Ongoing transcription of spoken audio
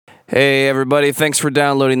Hey everybody, thanks for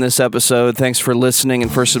downloading this episode. Thanks for listening and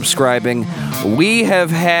for subscribing. We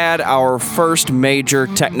have had our first major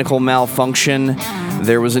technical malfunction.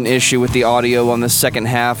 There was an issue with the audio on the second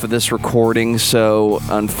half of this recording, so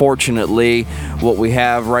unfortunately, what we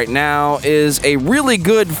have right now is a really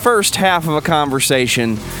good first half of a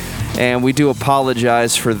conversation, and we do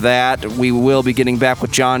apologize for that. We will be getting back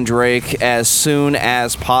with John Drake as soon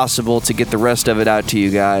as possible to get the rest of it out to you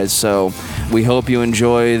guys, so we hope you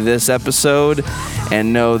enjoy this episode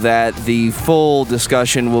and know that the full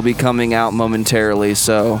discussion will be coming out momentarily.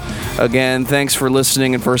 So, again, thanks for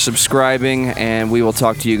listening and for subscribing, and we will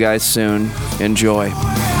talk to you guys soon. Enjoy.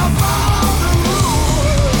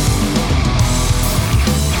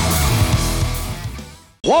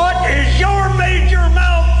 What is your major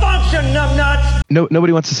malfunction, numbnuts?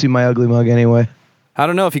 Nobody wants to see my ugly mug anyway. I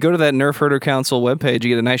don't know, if you go to that Nerf Herder Council webpage, you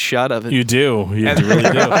get a nice shot of it. You do. You really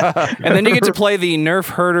do. And then you get to play the Nerf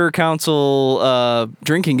Herder Council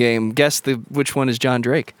drinking game. Guess which one is John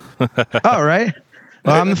Drake. All right.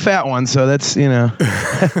 Well, I'm the fat one, so that's,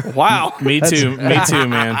 Wow. Me too,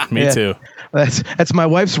 man. Me too. That's my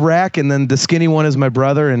wife's rack, and then the skinny one is my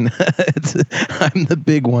brother, and I'm the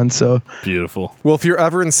big one, so. Beautiful. Well, if you're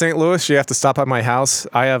ever in St. Louis, you have to stop at my house.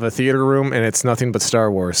 I have a theater room, and it's nothing but Star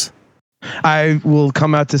Wars. I will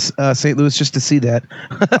come out to St. Louis just to see that.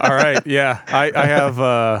 All right, yeah. I have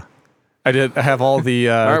all the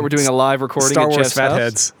All right, we're doing a live recording Star at Wars Jeff's house.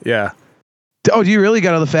 fatheads. Yeah. Oh, do you really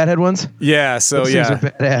got all the fathead ones? Yeah, so Those things are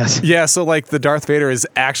badass. Yeah, so like the Darth Vader is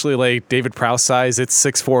actually like David Prowse size. It's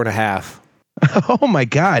 6'4.5". Oh my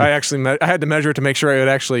God. I had to measure it to make sure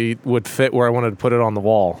it would fit where I wanted to put it on the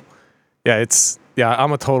wall. Yeah,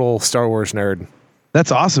 I'm a total Star Wars nerd.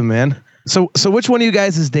 That's awesome, man. So which one of you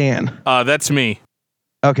guys is Dan? That's me.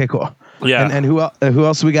 Okay, cool. Yeah. And who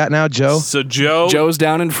else we got now? Joe? So Joe's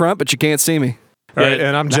down in front, but you can't see me. All right, Yeah,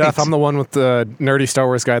 and I'm Jeff. I'm the one with the nerdy Star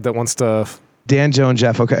Wars guy that wants to... Dan, Joe, and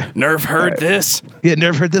Jeff. Okay. Nerf heard this. Yeah,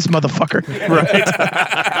 never heard this motherfucker.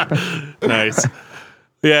 Right. Nice.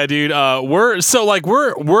 Yeah, dude. We're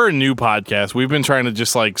a new podcast. We've been trying to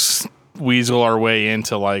just like weasel our way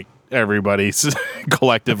into like everybody's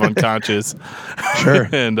collective unconscious. Sure.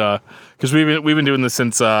 And because we've been doing this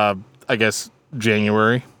since I guess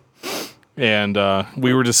January, and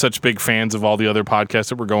we were just such big fans of all the other podcasts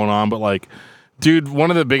that were going on. But like, dude,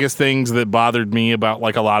 one of the biggest things that bothered me about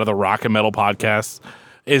like a lot of the rock and metal podcasts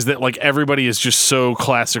is that like everybody is just so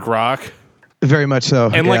classic rock. Very much so.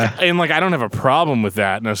 And yeah. like I don't have a problem with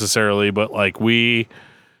that necessarily, but like when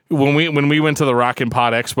we went to the Rock and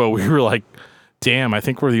Pod Expo, we were like, damn, I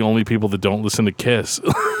think we're the only people that don't listen to Kiss.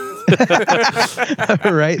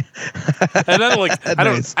 Right. And then like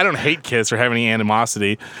Nice. I don't hate Kiss or have any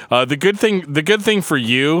animosity. The good thing for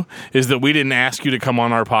you is that we didn't ask you to come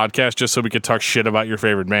on our podcast just so we could talk shit about your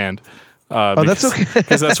favorite band. That's okay.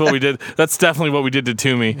 Because that's what we did. That's definitely what we did to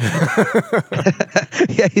Toomey.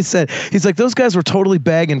 Yeah, he's like, those guys were totally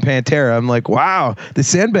bagging Pantera. I'm like, wow, they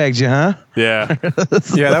sandbagged you, huh? Yeah.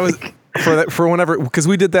 Yeah, that was... For whenever, because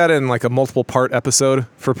we did that in like a multiple part episode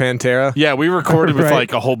for Pantera. Yeah, we recorded with Right.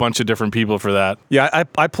 like a whole bunch of different people for that. Yeah,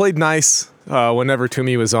 I played nice whenever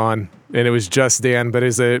Toomey was on, and it was just Dan. But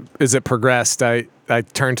as it progressed, I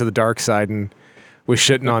turned to the dark side and was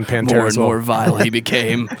shitting on Pantera. More as and well. more vile he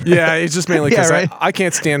became. Yeah, it's just mainly because Yeah, right. I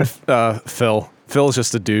can't stand Phil. Phil's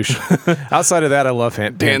just a douche. Outside of that, I love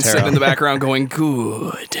Dan sitting in Pantera. the background going,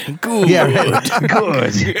 good. Yeah, right.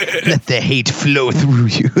 Good. Let the hate flow through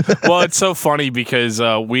you. Well, it's so funny because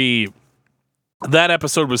that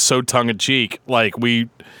episode was so tongue in cheek. Like we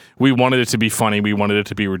wanted it to be funny. We wanted it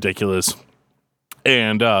to be ridiculous.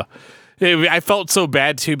 And I felt so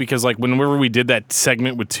bad too because like whenever we did that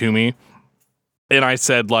segment with Toomey, and I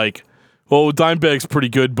said like, "Oh, Dimebag's pretty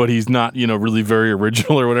good, but he's not, really very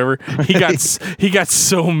original or whatever." He got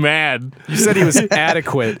so mad. You said he was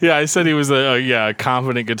adequate. Yeah, I said he was a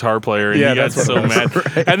confident guitar player, and Yeah, he got that's what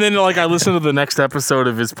so mad. And then like I listened to the next episode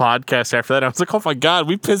of his podcast after that. I was like, oh my God,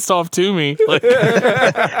 we pissed off Toomey. Like,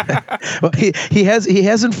 Well, he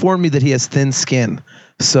has informed me that he has thin skin,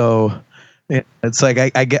 so it's like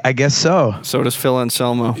I guess so. So does Phil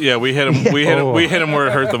Anselmo. yeah, we hit him. We hit him where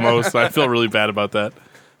it hurt the most. I feel really bad about that.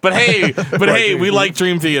 But hey, we like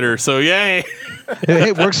Dream Theater, so yay. Hey,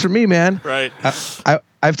 it works for me, man. Right.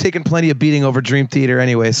 I've taken plenty of beating over Dream Theater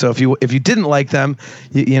anyway, so if you didn't like them,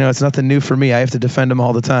 it's nothing new for me. I have to defend them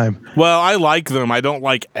all the time. Well, I like them. I don't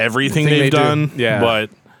like everything Thing they've they do. done. Yeah. But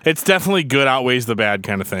it's definitely good outweighs the bad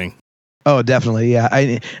kind of thing. Oh, definitely, yeah.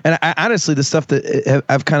 I honestly, the stuff that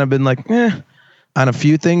I've kind of been like, on a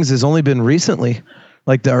few things has only been recently,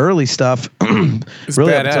 like the early stuff,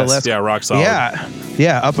 really up until badass. last. Yeah, rock solid.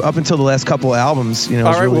 Yeah, up until the last couple albums, you know. All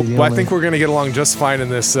was right, really well, the I only- think we're going to get along just fine in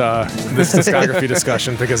this this discography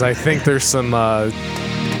discussion because I think there's some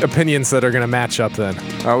opinions that are going to match up then.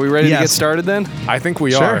 Are we ready to get Yes. started then? I think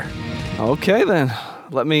we Sure. are. Okay then.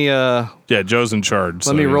 Let me Yeah, Joe's in charge.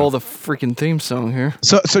 let me roll the freaking theme song here.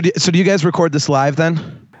 So do you guys record this live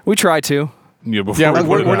then? We try to. Yeah, before Yeah, we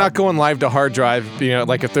put it we're out. not going live to hard drive. You know,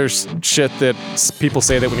 like if there's shit that people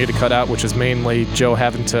say that we need to cut out, which is mainly Joe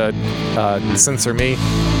having to censor me.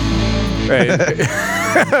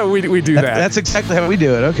 we do that. That's exactly how we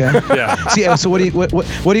do it. Okay. Yeah. So what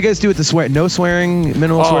do you guys do with the swear? No swearing,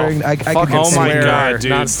 minimal swearing. I fucking could Oh my swear god,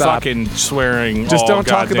 dude! nonstop. Fucking swearing. Just all don't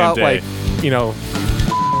talk goddamn about day. like, you know,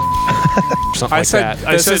 something like that.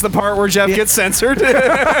 This is the part where Jeff gets censored.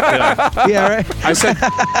 yeah, right. I said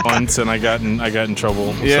once, and I got in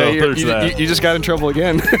trouble. so there's that. you just got in trouble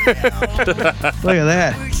again. Look at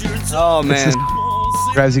that. Oh man.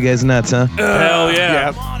 Drives you guys nuts, huh? Hell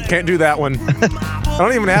yeah! Yeah, can't do that one. I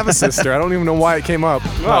don't even have a sister. I don't even know why it came up.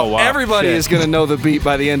 Oh wow! Everybody Shit. is gonna know the beat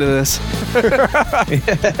by the end of this. Dude,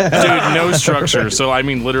 no structure. So I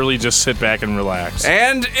mean, literally, just sit back and relax.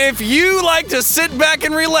 And if you like to sit back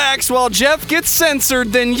and relax while Jeff gets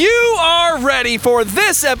censored, then you are ready for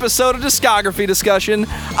this episode of Discography Discussion.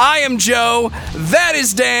 I am Joe. That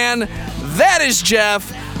is Dan. That is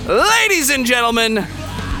Jeff. Ladies and gentlemen,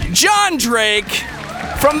 John Drake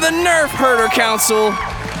from the Nerf Herder Council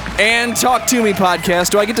and Talk To Me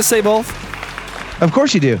podcast. Do I get to say both? Of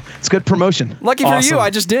course you do. It's good promotion. Lucky for Awesome. you,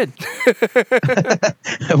 I just did.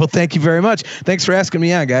 Well, thank you very much. Thanks for asking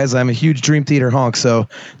me on, guys. I'm a huge Dream Theater honk, so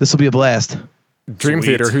this will be a blast. Dream Sweet.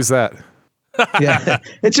 Theater, who's that? Yeah,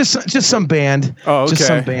 it's just some band. Oh, Just okay.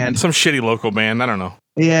 some band. Some shitty local band. I don't know.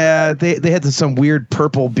 Yeah, they had some weird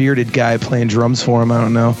purple bearded guy playing drums for him. I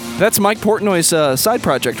don't know. That's Mike Portnoy's side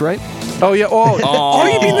project, right? Oh, yeah. Oh,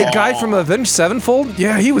 you mean the guy from Avenged Sevenfold?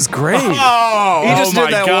 Yeah, he was great. Oh, He just did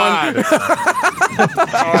my that God.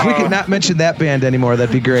 If we could not mention that band anymore,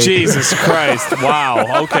 that'd be great. Jesus Christ!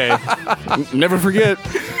 Wow. Okay. Never forget.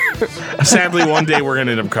 Sadly, one day we're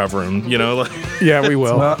gonna end up covering. You know, Yeah, we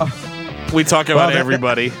will. we talk about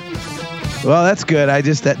everybody. Well, that's good.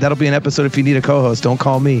 That'll be an episode if you need a co-host. Don't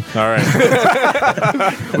call me. All right.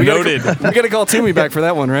 Noted. We gotta call Toomey back for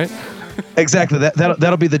that one, right? Exactly.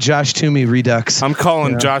 That'll be the Josh Toomey redux. I'm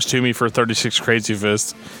calling Josh Toomey for 36 Crazy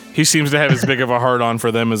Fists. He seems to have as big of a heart on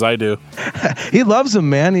for them as I do. He loves him,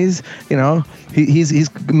 man. He's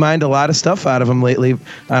mined a lot of stuff out of him lately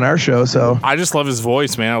on our show. So I just love his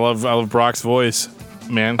voice, man. I love Brock's voice,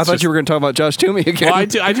 man. I thought you were gonna talk about Josh Toomey again. Well,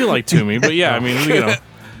 I do like Toomey, but yeah, I mean, you know,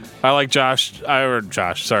 I like Josh.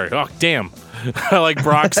 Sorry. Oh, damn. I like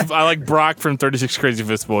Brock from 36 Crazy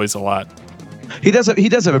Fists voice a lot. he does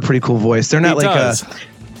have a pretty cool voice. They're not He like does.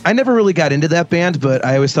 I never really got into that band, but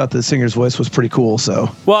I always thought the singer's voice was pretty cool. So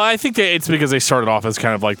Well, I think that it's because they started off as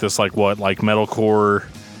kind of like this, like metalcore,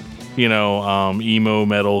 you know, emo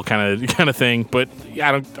metal kind of thing. But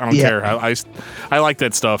I don't Yeah. care. I like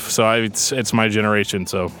that stuff. So it's my generation.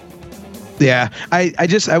 So yeah, I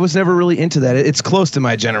was never really into that. It's close to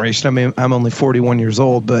my generation. I mean, I'm only 41 years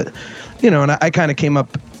old, but you know, and I kind of came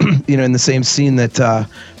up, you know, in the same scene that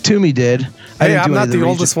Toomey did. I Hey, didn't I'm do any not of the region-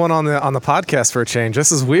 oldest one on the podcast for a change.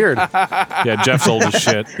 This is weird. yeah, Jeff's old as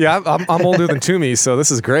shit. Yeah, I'm older than Toomey, so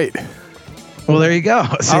this is great. Well, there you go.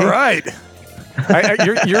 See? All right.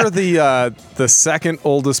 You're the second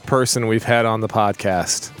oldest person we've had on the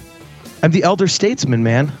podcast. I'm the elder statesman,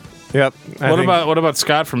 man. Yep. What about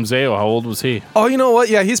Scott from Zayo? How old was he? Oh, you know what?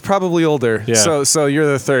 Yeah, he's probably older. Yeah. So you're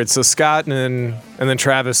the third. So Scott and then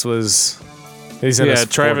Travis was. He's in Yeah, his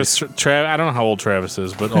Travis. 40s. I don't know how old Travis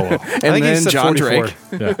is, but oh well. I and think he then said John 44. Drake.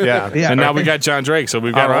 Yeah. Yeah. Yeah. And now we got John Drake, so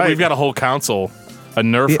we've got All right. we've got a whole council, a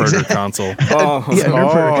Nerf Yeah, herder exactly. council. Oh, Yeah, Nerf Herder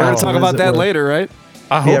we're gonna Council, talk as about it that were. later, right?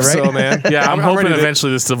 I hope Yeah, right? so, man. Yeah, I'm ready hoping to-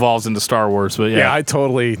 eventually this devolves into Star Wars, but yeah. Yeah, I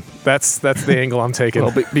totally. That's the angle I'm taking.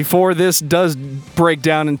 Well, before this does break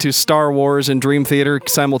down into Star Wars and Dream Theater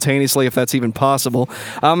simultaneously, if that's even possible,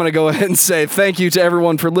 I'm going to go ahead and say thank you to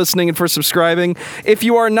everyone for listening and for subscribing. If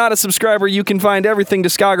you are not a subscriber, you can find everything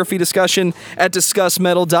Discography Discussion at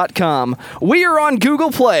DiscussMetal.com. We are on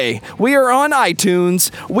Google Play. We are on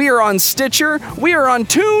iTunes. We are on Stitcher. We are on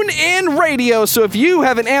TuneIn Radio. So if you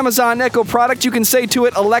have an Amazon Echo product, you can say to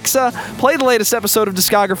it, Alexa, play the latest episode of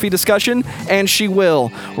Discography Discussion, and she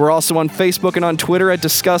will. We're also on Facebook and on Twitter at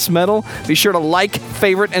Discuss Metal. Be sure to like,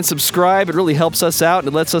 favorite, and subscribe. It really helps us out and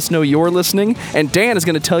it lets us know you're listening. And Dan is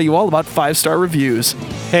going to tell you all about 5-star reviews.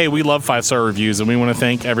 Hey, we love 5-star reviews, and we want to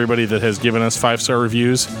thank everybody that has given us 5-star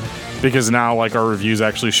reviews, because now like our reviews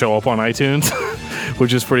actually show up on iTunes,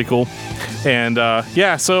 which is pretty cool. And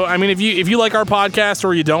yeah, so I mean, if you like our podcast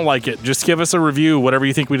or you don't like it, just give us a review, whatever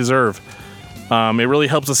you think we deserve. It really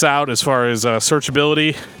helps us out as far as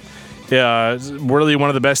searchability. Really, one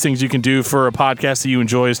of the best things you can do for a podcast that you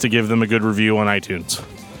enjoy is to give them a good review on iTunes.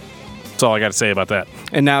 That's all I got to say about that.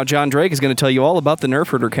 And now John Drake is going to tell you all about the Nerf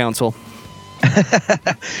Herder Council.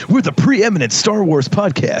 We're the preeminent Star Wars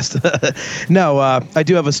podcast. No, I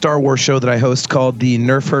do have a Star Wars show that I host called the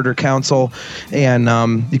Nerf Herder Council, and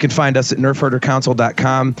you can find us at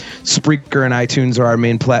nerfherdercouncil.com. Spreaker and iTunes are our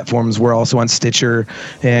main platforms. We're also on Stitcher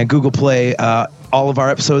and Google Play. All of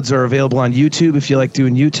our episodes are available on YouTube if you like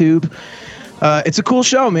doing YouTube. It's a cool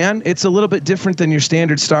show, man. It's a little bit different than your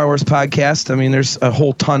standard Star Wars podcast. I mean, there's a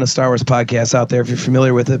whole ton of Star Wars podcasts out there if you're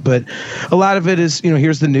familiar with it, but a lot of it is,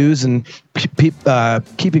 here's the news and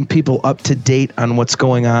keeping people up to date on what's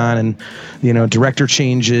going on and, director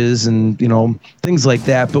changes and, things like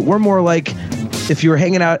that. But we're more like if you were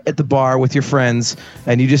hanging out at the bar with your friends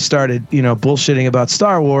and you just started, bullshitting about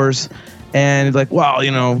Star Wars. And like, wow,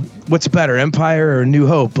 what's better, Empire or New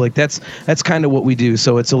Hope? Like that's kind of what we do.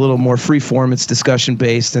 So it's a little more free form. It's discussion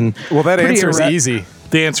based and that answer is easy.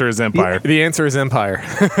 The answer is Empire. The answer is Empire.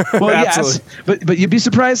 Well, yes, but you'd be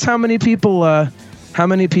surprised how many people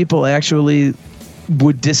actually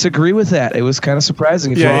would disagree with that. It was kind of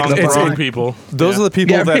surprising. It's wrong people. Those are the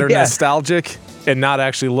people that are nostalgic and not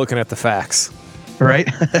actually looking at the facts. Right.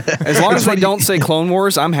 As long as they don't say Clone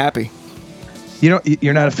Wars, I'm happy.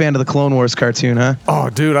 You're not a fan of the Clone Wars cartoon, huh? Oh,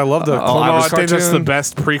 dude, I love the Clone Wars cartoon. I think that's the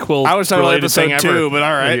best prequel. I was talking about episode episode 2, but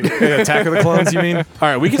all right. Attack of the Clones, you mean? All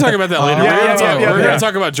right, we can talk about that later. We're going to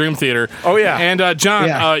talk about Dream Theater. Oh, yeah. And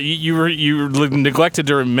John, you neglected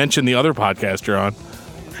to mention the other podcast you're on.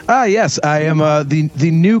 Yes, I am the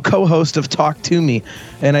new co-host of Talk to Me,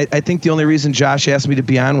 and I think the only reason Josh asked me to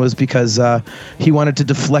be on was because he wanted to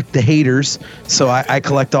deflect the haters, so I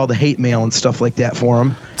collect all the hate mail and stuff like that for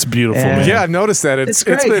him. It's beautiful, man. Yeah, I've noticed that.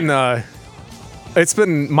 It's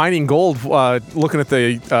been mining gold looking at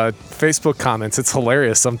the Facebook comments. It's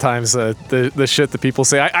hilarious sometimes the shit that people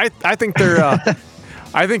say. I think they're.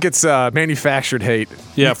 I think it's manufactured hate.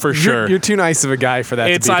 Yeah, for sure. You're too nice of a guy for that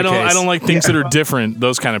to be the case. I don't like things that are different,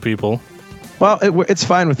 those kind of people. Well, it's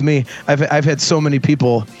fine with me. I've had so many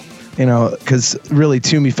people, because really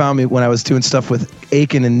Toomey found me when I was doing stuff with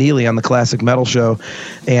Aiken and Neely on the Classic Metal Show,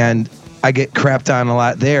 and I get crapped on a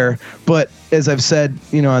lot there. But as I've said,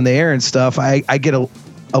 on the air and stuff, I get a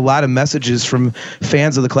lot of messages from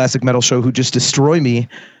fans of the Classic Metal Show who just destroy me,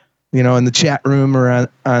 in the chat room or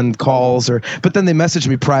on calls, but then they message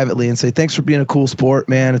me privately and say, thanks for being a cool sport,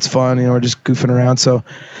 man. It's fun. We're just goofing around. So,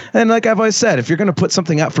 and like I've always said, if you're going to put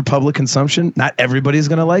something out for public consumption, not everybody's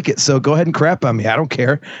going to like it. So go ahead and crap on me. I don't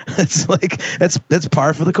care. It's like, that's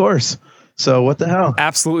par for the course. So what the hell?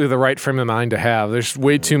 Absolutely the right frame of mind to have. There's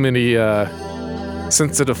way too many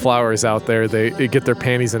sensitive flowers out there. They get their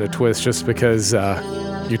panties in a twist just because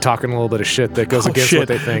you're talking a little bit of shit that goes against what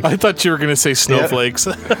they think. I thought you were going to say snowflakes.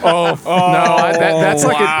 No, that's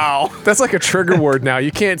that's like a trigger word now.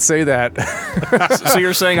 You can't say that. So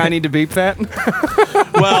you're saying I need to beep that?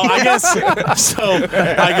 Well, I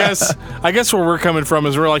guess where we're coming from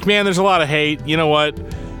is we're like, man, there's a lot of hate. You know what?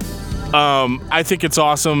 I think it's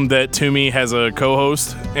awesome that Toomey has a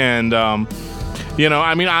co-host, and I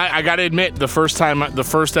got to admit, the first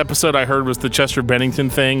episode I heard was the Chester Bennington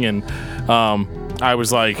thing, and I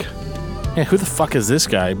was like, man, who the fuck is this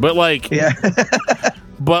guy? But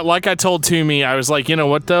but like I told Toomey, I was like, you know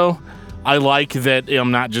what though? I like that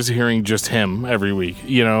I'm not just hearing just him every week,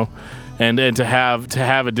 and to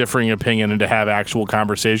have a differing opinion and to have actual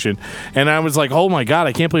conversation. And I was like, oh my God,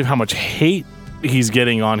 I can't believe how much hate he's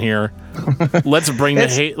getting on here. Let's bring the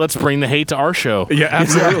hate. Let's bring the hate to our show. Yeah,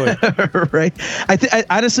 absolutely. Right. I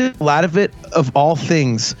honestly, a lot of it, of all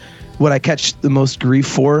things, what I catch the most grief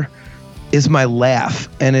for is my laugh.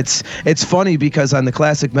 And it's funny because on the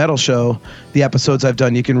Classic Metal Show, the episodes I've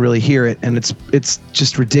done, you can really hear it, and it's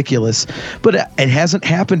just ridiculous. But it hasn't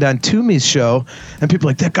happened on Toomey's show, and people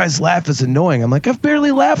are like, that guy's laugh is annoying. I'm like, I've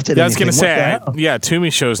barely laughed at anything. I was going to say,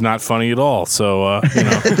 Toomey's show's not funny at all. So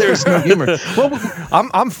there's no humor. Well,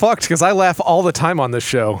 I'm fucked because I laugh all the time on this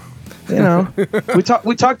show. We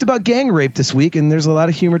talked about gang rape this week, and there's a lot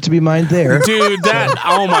of humor to be mined there. Dude,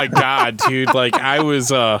 oh my God, dude. Like I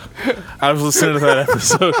was listening to that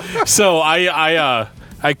episode. So I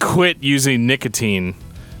quit using nicotine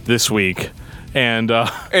this week. And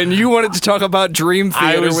you wanted to talk about Dream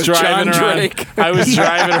Theater with John Drake. I was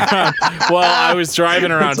driving around. Well, I was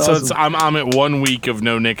driving around. That's so awesome. I'm at 1 week of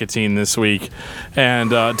no nicotine this week,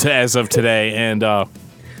 and as of today. And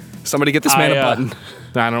somebody get this man a button.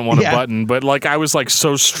 I don't want a button, but like I was like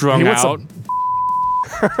so strung out.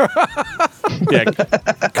 Yeah,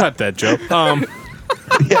 cut that, Joe.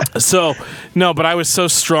 So, no, but I was so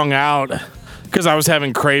strung out because I was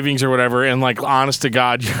having cravings or whatever, and like, honest to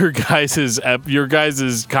God, your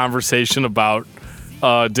guys' conversation about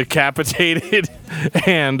Decapitated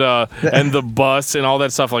and the bus and all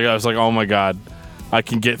that stuff, like, I was like, oh my God, I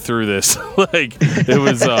can get through this. Like,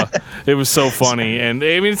 it was so funny, and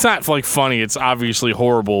I mean, it's not like funny; it's obviously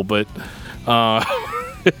horrible, but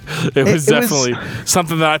it was definitely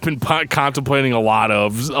something that I've been contemplating a lot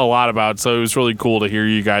about. So it was really cool to hear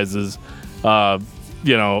you guys'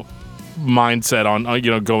 mindset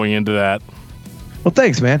on going into that. Well,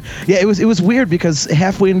 thanks, man. Yeah, it was weird because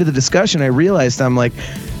halfway into the discussion, I realized I'm like,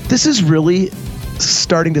 this is really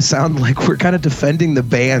starting to sound like we're kind of defending the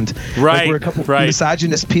band. Right. Like we're a couple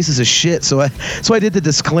misogynist pieces of shit. So I did the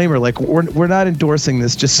disclaimer, like we're not endorsing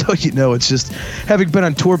this, just so you know. It's just having been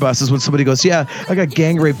on tour buses when somebody goes, yeah, I got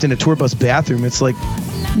gang raped in a tour bus bathroom. It's like,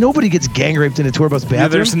 nobody gets gang raped in a tour bus bathroom. Yeah,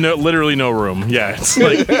 there's literally no room. Yeah, it's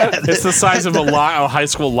like it's the size of a high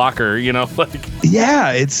school locker. Like.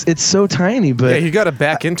 Yeah, it's so tiny, but yeah, you got to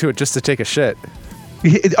back into it just to take a shit.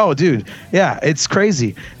 Oh, dude, yeah, it's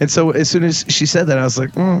crazy. And so as soon as she said that, I was like,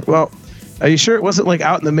 well, are you sure it wasn't like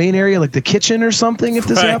out in the main area, like the kitchen or something? If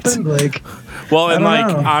this happened, like, well, and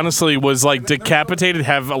like honestly, was like Decapitated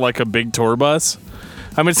have like a big tour bus?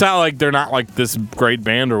 I mean, it's not like they're not like this great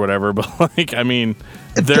band or whatever, but like, I mean,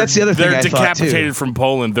 that's the other thing. They're Decapitated from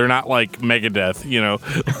Poland. They're not like Megadeth,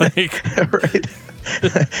 like right.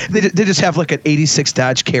 they just have like an 86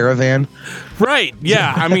 Dodge Caravan. Right.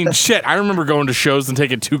 Yeah. I mean, shit. I remember going to shows and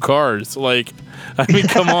taking 2 cars. Like, I mean,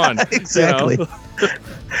 come on. Exactly.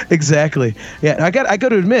 Exactly. Yeah. I got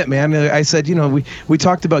to admit, man, I said, we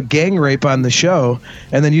talked about gang rape on the show,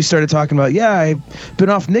 and then you started talking about, yeah, I've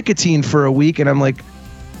been off nicotine for a week, and I'm like,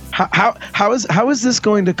 how is this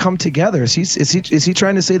going to come together? Is he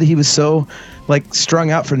trying to say that he was so like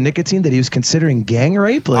strung out for nicotine that he was considering gang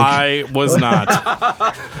rape? Like, I was not.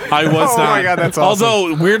 I was not. Oh my God, that's awesome.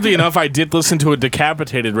 Although weirdly enough, I did listen to a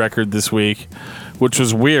Decapitated record this week, which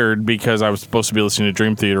was weird because I was supposed to be listening to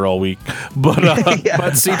Dream Theater all week. But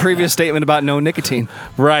but see previous statement about no nicotine.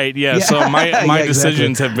 Right. Yeah. So my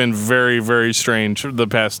decisions exactly. have been very, very strange the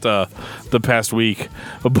past week.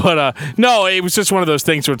 But no, it was just one of those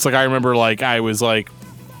things where it's like I remember like I was like,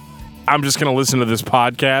 I'm just gonna listen to this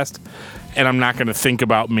podcast and I'm not gonna think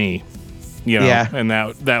about me. Yeah. And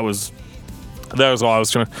that was all I was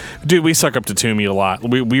trying to... Dude, we suck up to Toomey a lot.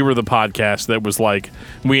 We were the podcast that was like...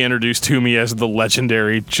 We introduced Toomey as the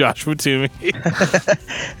legendary Joshua Toomey.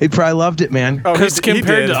 He probably loved it, man. Because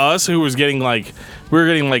compared to us, who was getting like... We were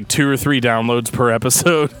getting like 2 or 3 downloads per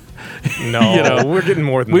episode. No, we're getting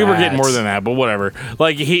more than that. We were getting more than that, but whatever.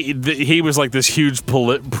 Like, he was like this huge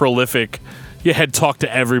prolific... You had talked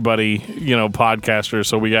to everybody, podcaster,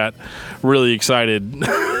 so we got really excited.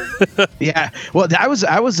 Yeah. Well, I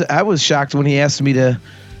was shocked when he asked me to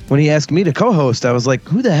co-host. I was like,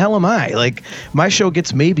 who the hell am I? Like, my show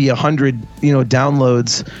gets maybe 100,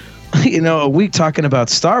 downloads, a week talking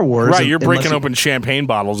about Star Wars. Right, you're breaking open champagne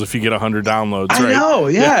bottles if you get 100 downloads, right? I know,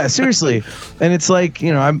 yeah, seriously. And it's like,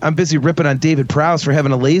 I'm busy ripping on David Prowse for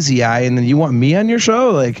having a lazy eye, and then you want me on your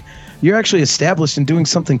show? Like, you're actually established in doing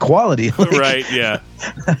something quality. Like, right, yeah.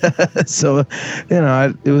 So,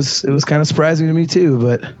 it was kind of surprising to me too,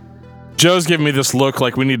 but... Joe's giving me this look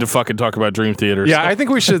like we need to fucking talk about Dream Theater. Yeah, I think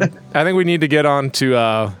we should. I think we need to get on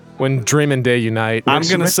to when Dream and Day unite. I'm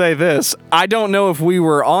going to say this. I don't know if we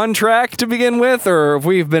were on track to begin with or if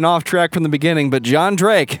we've been off track from the beginning, but John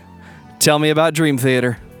Drake, tell me about Dream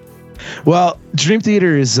Theater. Well, Dream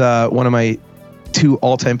Theater is one of my 2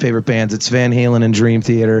 all-time favorite bands. It's Van Halen and Dream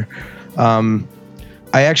Theater. My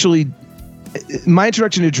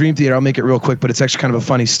introduction to Dream Theater, I'll make it real quick, but it's actually kind of a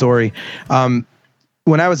funny story.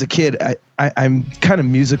 When I was a kid, I'm kind of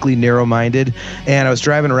musically narrow-minded, and I was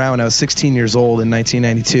driving around when I was 16 years old in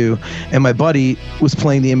 1992, and my buddy was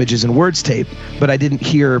playing the Images and Words tape, but I didn't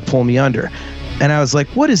hear Pull Me Under. And I was like,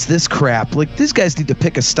 what is this crap? Like, these guys need to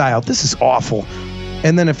pick a style. This is awful.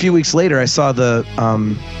 And then a few weeks later, I saw the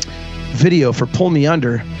video for Pull Me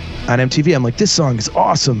Under on MTV. I'm like, this song is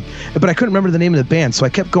awesome, but I couldn't remember the name of the band, so I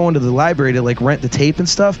kept going to the library to like rent the tape and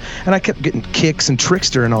stuff, and I kept getting Kicks and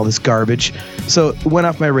Trickster and all this garbage, so it went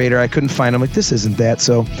off my radar. I couldn't find them. Like, this isn't that.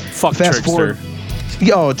 So fuck fast Trickster. Forward,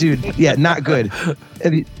 oh dude, yeah, not good.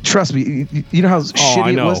 And trust me, you know how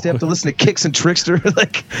shitty it was to have to listen to Kicks and Trickster.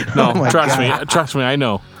 Like, no, oh my trust God. me, I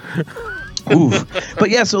know. Oof.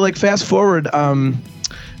 But yeah, so like fast forward,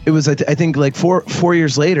 it was I think like four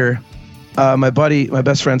years later. My buddy, my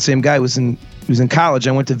best friend, same guy, was in college.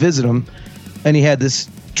 I went to visit him, and he had this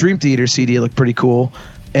Dream Theater CD. It looked pretty cool,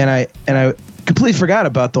 and I completely forgot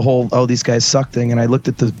about the whole these guys suck thing, and I looked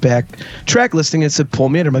at the back track listing and it said Pull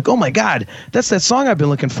Me In. I'm like, oh my god, that's that song I've been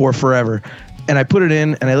looking for forever. And I put it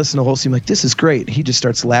in and I listened to the whole scene. I'm like, this is great. He just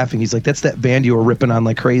starts laughing. He's like, that's that band you were ripping on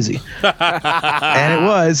like crazy. And it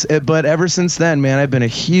was. But ever since then, man, I've been a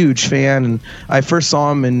huge fan. And I first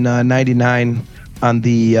saw him in '99 on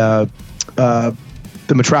the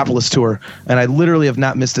Metropolis tour, and I literally have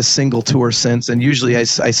not missed a single tour since. And usually I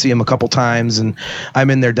see him a couple times, and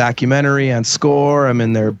I'm in their documentary on Score. I'm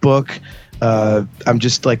in their book. I'm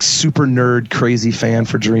just like super nerd crazy fan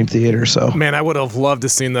for Dream Theater. So Man, I would have loved to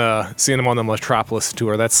seen them on the Metropolis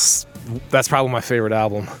tour. That's probably my favorite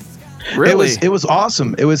album. Really? It was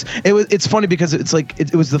awesome. It's funny because it's like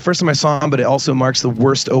it was the first time I saw him, but it also marks the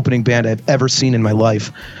worst opening band I've ever seen in my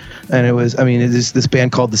life. And it is this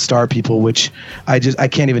band called the Star People, which I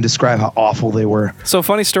can't even describe how awful they were. So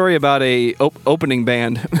funny story about a opening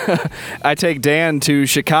band. I take Dan to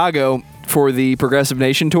Chicago for the Progressive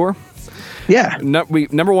Nation tour. Yeah.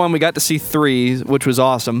 Number one, we got to see Three, which was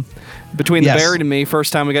awesome. Between the Yes. Buried and Me,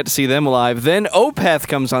 first time we got to see them live. Then Opeth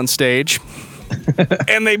comes on stage,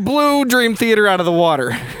 and they blew Dream Theater out of the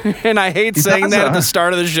water. And I hate saying that at the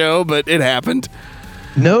start of the show, but it happened.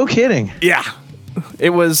 No kidding. Yeah. It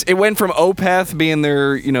went from Opeth being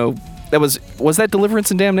their, was that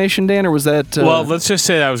Deliverance and Damnation, Dan, or was that... Well, let's just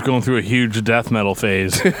say I was going through a huge death metal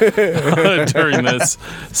phase during this.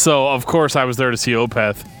 So, of course, I was there to see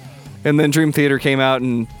Opeth. And then Dream Theater came out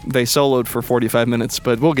and they soloed for 45 minutes,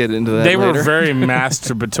 but we'll get into that They later. were very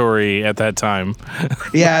masturbatory at that time.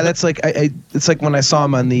 Yeah, that's like it's like when I saw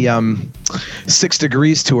them on the 6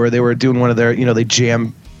 Degrees tour. They were doing one of their, they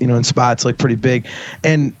jam, in spots like pretty big,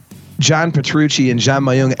 and John Petrucci and John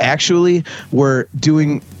Mayung actually were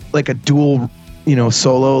doing like a dual,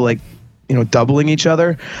 solo, like, doubling each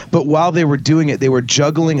other. But while they were doing it, they were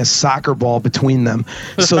juggling a soccer ball between them.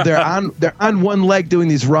 So they're on one leg doing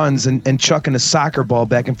these runs and chucking a soccer ball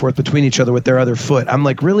back and forth between each other with their other foot. I'm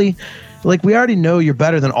like, really? Like, we already know you're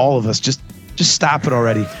better than all of us. Just stop it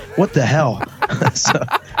already. What the hell? So,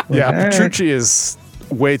 Yeah, all right. Petrucci is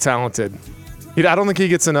way talented. I don't think he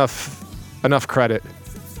gets enough credit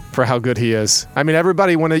for how good he is. I mean,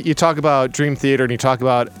 everybody, when you talk about Dream Theater and you talk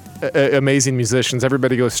about amazing musicians,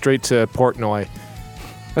 everybody goes straight to Portnoy.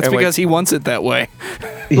 That's and, because he wants it that way.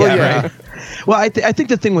 Yeah, right. Well, I think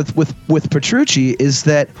the thing with Petrucci is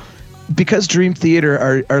that because Dream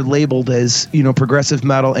Theater are labeled as progressive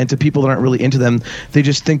metal, and to people that aren't really into them, they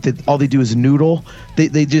just think that all they do is noodle.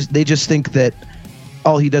 They just think that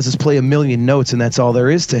all he does is play a million notes and that's all there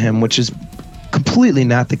is to him, which is completely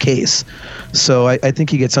not the case. So I think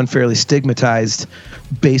he gets unfairly stigmatized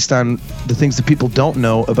based on the things that people don't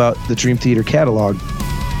know about the Dream Theater catalog.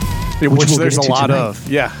 which we'll there's get a into lot tonight. of.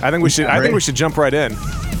 Yeah, I think we should. I think we should jump right in.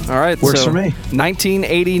 All right. Works so for me.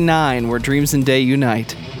 1989, where Dreams and Day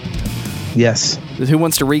unite. Yes. Who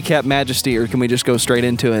wants to recap Majesty, or can we just go straight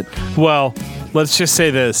into it? Well, let's just say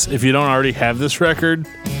this. If you don't already have this record,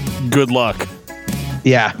 good luck.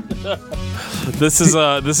 Yeah. This is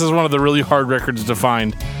one of the really hard records to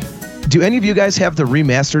find. Do any of you guys have the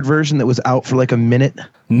remastered version that was out for like a minute?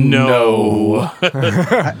 No. In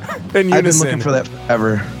I've been unison. looking for that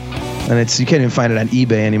forever. And you can't even find it on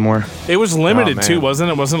eBay anymore. It was limited man. too, wasn't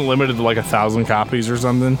it? Wasn't it limited to like 1,000 copies or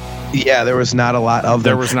something? Yeah, there was not a lot of them.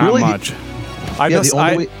 There was not Really, much. I Yeah, know, the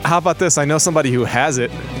only way- how about this? I know somebody who has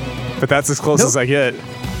it, but that's as close Nope. as I get.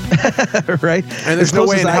 right? And there's As no close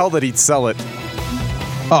way as in I- hell that he'd sell it.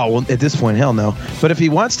 Oh, well, at this point, hell no. But if he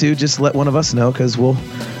wants to, just let one of us know, because we'll,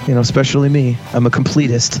 especially me, I'm a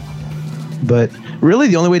completist. But really,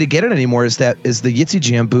 the only way to get it anymore is the Yitzy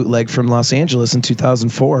Jam bootleg from Los Angeles in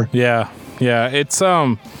 2004. Yeah. It's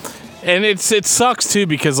and it sucks too,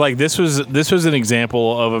 because like this was an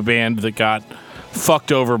example of a band that got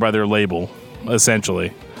fucked over by their label,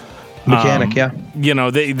 essentially. Mechanic, yeah.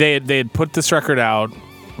 They had put this record out,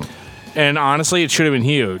 and honestly, it should have been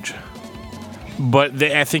huge. But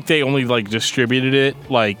I think they only like distributed it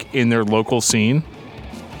like in their local scene,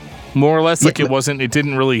 more or less. Like Yeah, it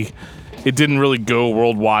didn't really go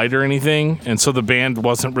worldwide or anything, and so the band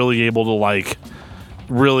wasn't really able to like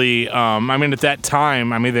really. At that time,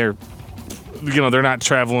 they're not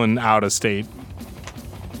traveling out of state.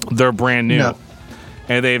 They're brand new, No.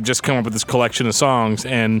 and they've just come up with this collection of songs,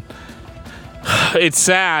 and it's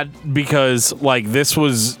sad because like this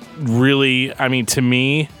was really, to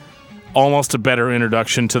me, almost a better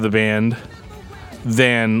introduction to the band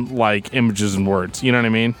than like Images and Words. You know what I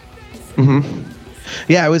mean?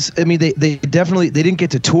 Yeah, it was. They definitely didn't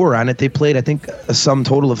get to tour on it. They played, I think, a sum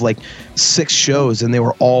total of like 6 shows, and they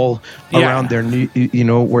were all Yeah. around their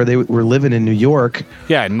where they were living in New York.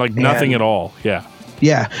 Yeah, and like nothing And- at all. Yeah.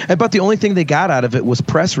 Yeah, but the only thing they got out of it was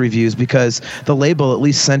press reviews because the label at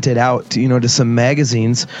least sent it out, to some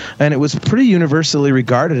magazines, and it was pretty universally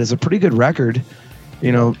regarded as a pretty good record,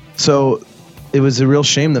 So it was a real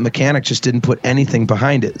shame that Mechanic just didn't put anything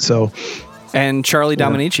behind it. So, and Charlie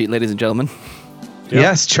Dominici, ladies and gentlemen. Yep.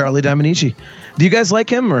 Yes, Charlie Dominici. Do you guys like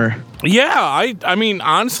him or? Yeah, I mean,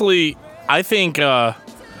 honestly, I think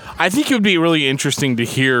it would be really interesting to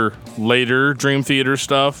hear later Dream Theater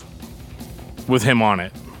stuff with him on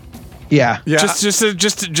it. Yeah. Just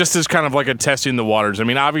as kind of like a testing the waters. I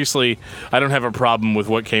mean, obviously, I don't have a problem with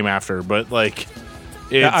what came after, but like,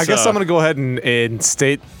 I guess I'm gonna go ahead and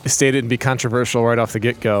state it and be controversial right off the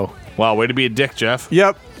get-go. Wow, way to be a dick, Jeff.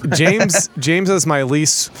 Yep, James is my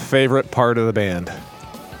least favorite part of the band.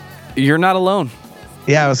 You're not alone.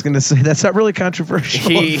 Yeah, I was gonna say that's not really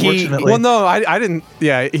controversial. Unfortunately. Well, no, I didn't.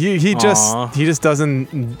 Yeah, he just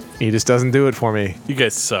doesn't do it for me. You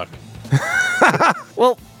guys suck.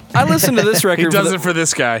 Well, I listened to this record. He does it for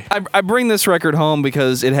this guy. I bring this record home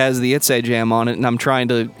because it has the Itze Jam on it, and I'm trying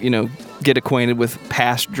to, get acquainted with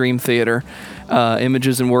past Dream Theater.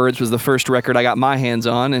 Images and Words was the first record I got my hands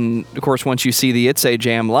on, and of course, once you see the Itze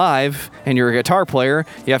Jam live and you're a guitar player,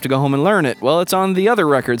 you have to go home and learn it. Well, it's on the other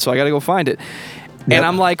record, so I got to go find it. Yep. And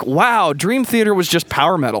I'm like, wow, Dream Theater was just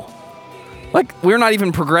power metal. Like, we're not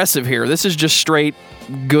even progressive here. This is just straight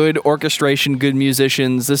good orchestration, good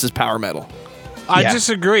musicians. This is power metal. I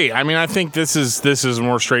disagree. I mean, I think this is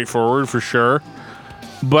more straightforward for sure,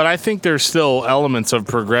 but I think there's still elements of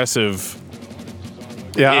progressive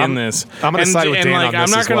in this. I'm going to side with Dan on this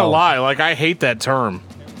I'm not as going to well. lie. Like, I hate that term.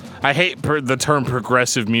 I hate the term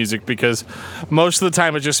progressive music because most of the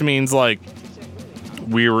time it just means like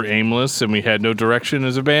we were aimless and we had no direction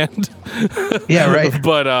as a band. Yeah, right.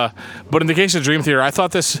 But in the case of Dream Theater, I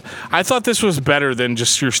thought this was better than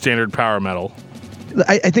just your standard power metal.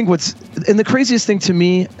 I think and the craziest thing to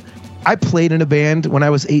me, I played in a band when I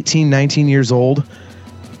was 18, 19 years old.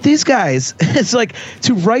 These guys, it's like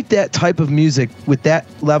to write that type of music with that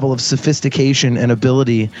level of sophistication and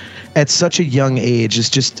ability at such a young age is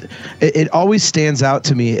just, it always stands out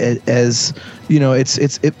to me as,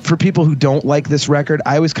 it's for people who don't like this record,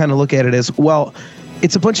 I always kind of look at it as, well,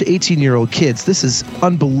 it's a bunch of 18-year-old kids. This is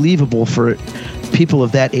unbelievable for people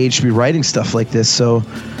of that age to be writing stuff like this. So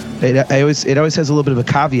it always has a little bit of a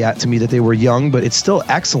caveat to me that they were young, but it's still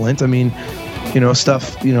excellent. I mean,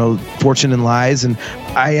 Fortune and Lies, and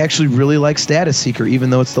I actually really like Status Seeker,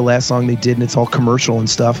 even though it's the last song they did and it's all commercial and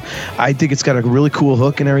stuff. I think it's got a really cool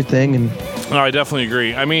hook and everything. And no, I definitely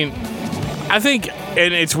agree. I mean, I think,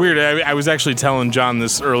 and it's weird, I was actually telling John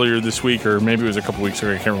this earlier this week, or maybe it was a couple weeks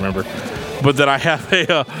ago, I can't remember, but that I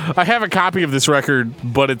have a copy of this record,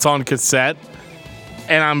 but it's on cassette.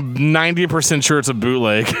 And I'm 90% sure it's a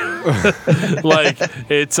bootleg. Like,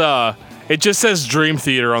 it just says Dream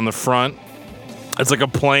Theater on the front. It's like a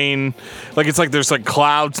plain, like it's like there's like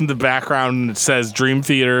clouds in the background and it says Dream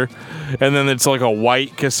Theater, and then it's like a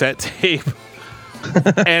white cassette tape,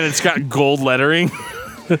 and it's got gold lettering.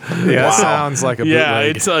 Yeah, wow. Sounds like a bootleg. Yeah,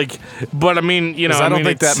 it's like, but I mean, I don't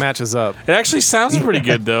think that matches up. It actually sounds pretty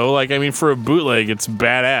good though. Like, I mean, for a bootleg, it's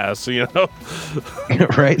badass.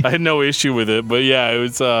 Right? I had no issue with it, but yeah, it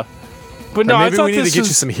was. But no, maybe I thought we need to get you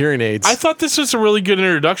was, some hearing aids. I thought this was a really good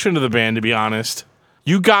introduction to the band, to be honest.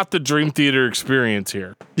 You got the Dream Theater experience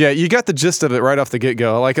here. Yeah, you got the gist of it right off the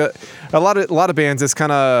get-go. Like a lot of bands, it's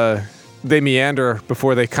kind of they meander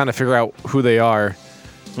before they kind of figure out who they are.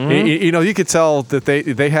 Mm-hmm. You could tell that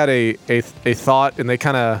they had a thought and they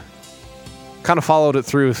kind of followed it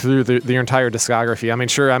through the entire discography. I mean,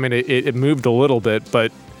 sure, it moved a little bit,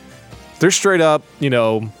 but they're straight up,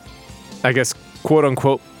 I guess quote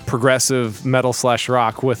unquote progressive metal /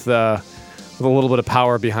 rock with a little bit of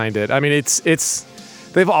power behind it. I mean, it's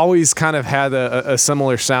they've always kind of had a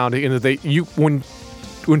similar sound. When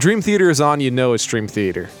Dream Theater is on, it's Dream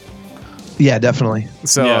Theater. Yeah, definitely.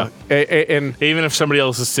 So, yeah. And even if somebody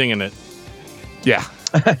else is singing it. Yeah.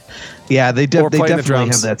 Yeah, they definitely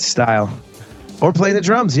have that style. Or play the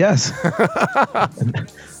drums, yes.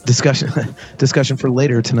 Discussion for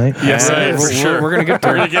later tonight. Yes, for sure. We're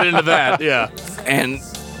gonna get into that. Yeah. And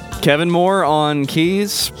Kevin Moore on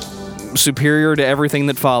keys, superior to everything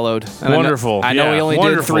that followed. And wonderful. I know he only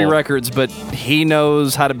did 3 records, but he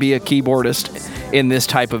knows how to be a keyboardist in this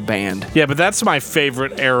type of band. Yeah, but that's my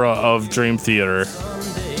favorite era of Dream Theater.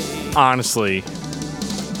 Honestly,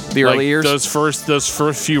 the early years, those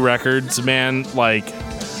first few records, man. Like,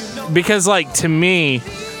 because to me,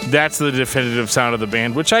 that's the definitive sound of the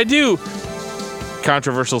band, which I do.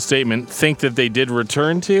 Controversial statement. Think that they did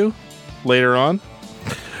return to later on.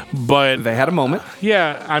 But they had a moment.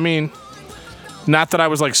 Yeah, I mean, Not that I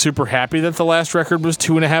was like super happy that the last record was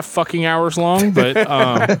 2.5 fucking hours long, but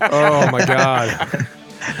Oh my god.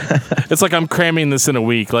 it's like I'm cramming this in a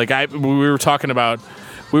week. Like we were talking about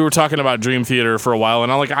Dream Theater for a while,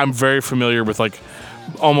 and I'm very familiar with like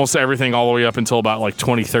almost everything all the way up until about like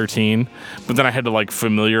 2013. But then I had to like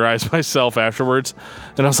familiarize myself afterwards,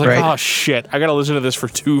 and I was like, Right. oh shit, I gotta listen to this for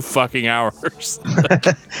 2 fucking hours.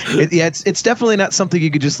 It's definitely not something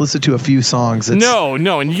you could just listen to a few songs. No,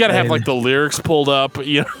 and you gotta have like the lyrics pulled up.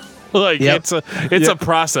 You know, like Yep. it's a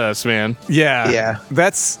process, man. Yeah.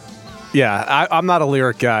 I'm not a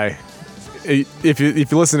lyric guy. If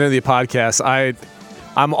you listen to the podcast,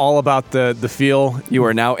 I'm all about the feel. You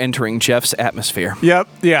are now entering Jeff's atmosphere. Yep.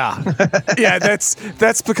 Yeah. Yeah.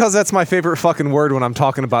 That's because that's my favorite fucking word when I'm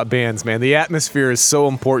talking about bands, man. The atmosphere is so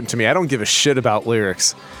important to me. I don't give a shit about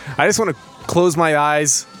lyrics. I just want to close my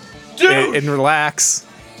eyes and relax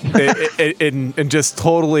and just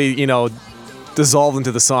totally, dissolve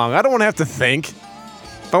into the song. I don't want to have to think.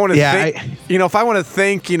 If I want to think, if I want to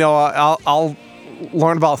think, I'll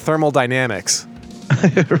learn about thermodynamics.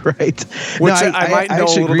 Right. Which I might know a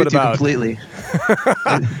actually little agree bit with you about. completely.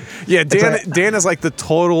 Yeah, Dan is like the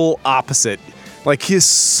total opposite. Like, he is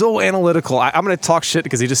so analytical. I'm going to talk shit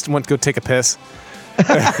because he just went to go take a piss.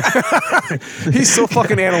 He's so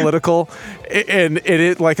fucking analytical. And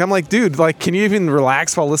I'm like, dude, like, can you even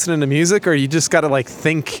relax while listening to music? Or you just got to, like,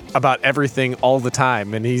 think about everything all the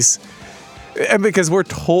time? And because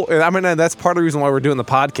that's part of the reason why we're doing the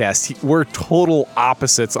podcast. We're total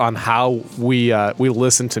opposites on how we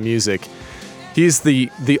listen to music. He's the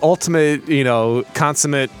ultimate,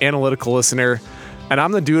 consummate analytical listener, and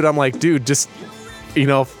I'm the dude. I'm like, dude, just,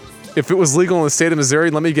 if it was legal in the state of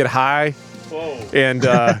Missouri, let me get high, and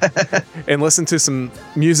and listen to some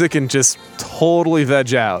music and just totally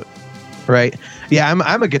veg out. Right. Yeah,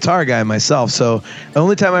 I'm a guitar guy myself, so the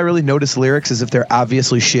only time I really notice lyrics is if they're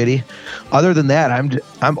obviously shitty. Other than that,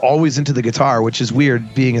 I'm always into the guitar, which is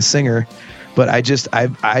weird being a singer, but I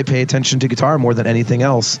pay attention to guitar more than anything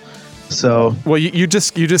else. So well, you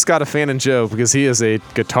just got a fan in Joe because he is a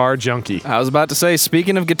guitar junkie. I was about to say,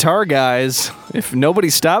 speaking of guitar guys, if nobody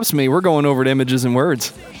stops me, we're going over to Images and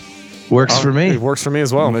Words. works for me. It works for me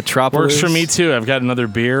as well. Metropolis. Works for me too. I've got another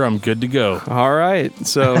beer. I'm good to go. All right.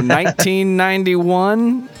 So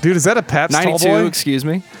 1991. Dude, is that a Pabst 92, Tall Boy? excuse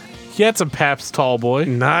me. Yeah, it's a Pabst Tall Boy.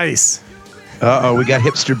 Nice. Uh-oh, we got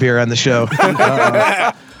hipster beer on the show.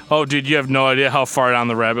 Oh, dude, you have no idea how far down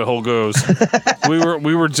the rabbit hole goes.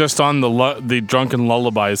 we were just on the Drunken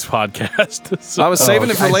Lullabies podcast. So- I was saving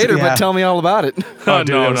it for later, yeah. but tell me all about it. Oh, dude,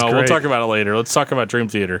 no, that was we'll great. talk about it later. Let's talk about Dream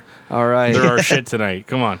Theater. All right. They're our shit tonight.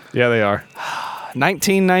 Come on. Yeah, they are.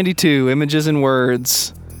 1992, Images and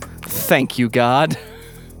Words. Thank you, God.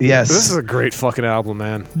 Yes. This is a great fucking album,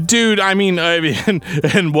 man. Dude, I mean,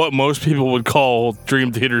 and what most people would call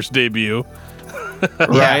Dream Theater's debut.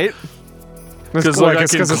 Right? Because look, I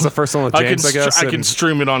it's can- the first one with James, I guess. I can and-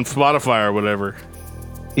 stream it on Spotify or whatever.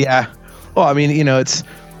 Yeah. Well, I mean,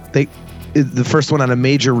 the first one on a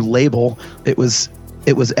major label. It was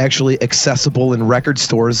actually accessible in record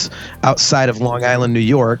stores outside of Long Island, New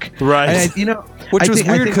York. Right. And Which I was think-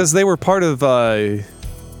 weird because they were part of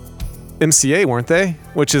MCA, weren't they?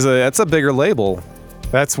 Which is that's a bigger label.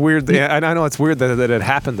 That's weird. Yeah. I know it's weird that it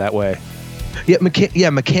happened that way.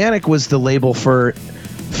 Mechanic was the label for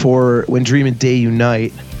When Dream and Day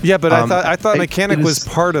Unite. Yeah, but I thought it Mechanic was was-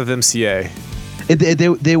 part of MCA.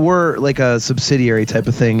 They were like a subsidiary type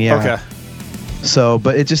of thing. Yeah. Okay. So,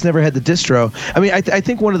 but it just never had the distro. I mean, I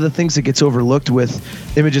think one of the things that gets overlooked with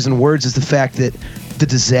Images and Words is the fact that the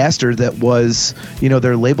disaster that was,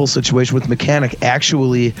 their label situation with Mechanic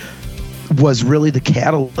actually was really the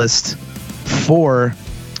catalyst for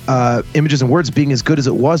Images and Words being as good as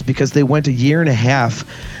it was, because they went a year and a half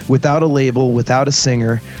without a label, without a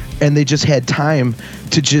singer, and they just had time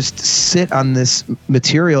to just sit on this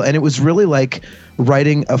material. And it was really like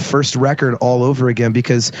writing a first record all over again,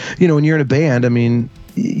 because when you're in a band, I mean,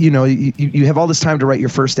 you have all this time to write your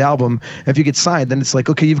first album. If you get signed, then it's like,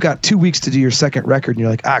 okay, you've got 2 weeks to do your second record, and you're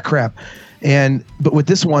like, crap. But with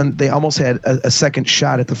this one, they almost had a second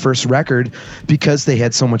shot at the first record because they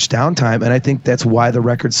had so much downtime, and I think that's why the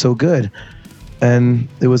record's so good. And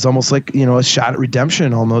it was almost like a shot at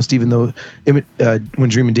redemption, almost, even though When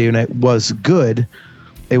Dream and Day Unite was good.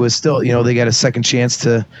 It was still, they got a second chance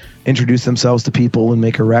to introduce themselves to people and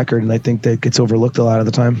make a record, and I think that gets overlooked a lot of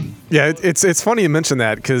the time. Yeah, it's funny you mention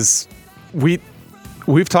that because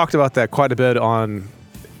we've talked about that quite a bit on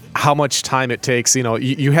how much time it takes.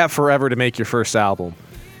 You have forever to make your first album,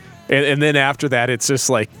 and then after that, it's just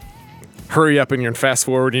like hurry up and you're fast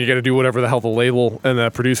forward, and you got to do whatever the hell the label and the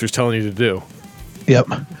producer's telling you to do. Yep.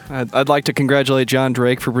 I'd like to congratulate John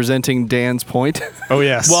Drake for presenting Dan's point. Oh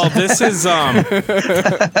yes. Well, this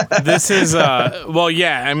is well,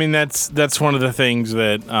 yeah. I mean, that's one of the things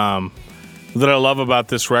that that I love about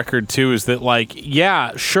this record too is that, like,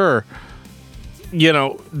 yeah, sure, you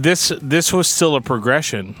know, this was still a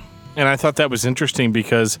progression, and I thought that was interesting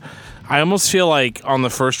because I almost feel like on the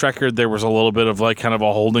first record there was a little bit of like kind of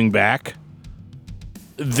a holding back.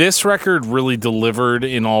 This record really delivered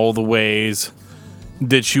in all the ways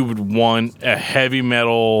that you would want a heavy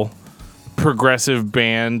metal progressive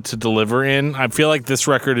band to deliver in. I feel like this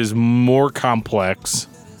record is more complex.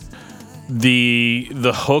 The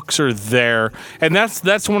hooks are there, and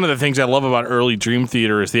that's one of the things I love about early Dream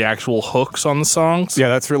Theater is the actual hooks on the songs. yeah,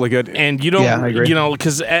 that's really good. And you don't, Yeah, I agree. you know,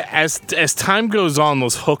 because as time goes on,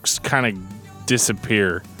 those hooks kind of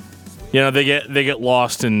disappear. You know, they get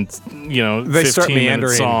lost in, you know, They start 15-minute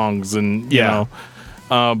meandering. songs, and you Yeah.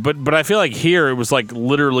 know, but I feel like here it was like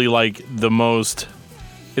literally like the most.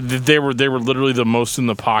 They were literally the most in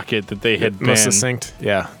the pocket that they had been. Most succinct.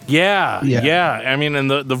 Yeah. Yeah, Yeah. yeah. I mean, and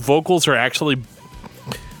the vocals are actually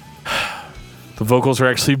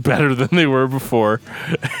better than they were before,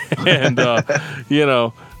 and you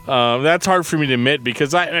know, that's hard for me to admit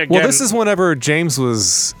because Well, this is whenever James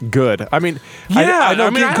was good. I mean, yeah. I know. I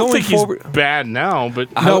don't going think forward, he's bad now, but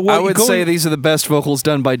I well, would going- say these are the best vocals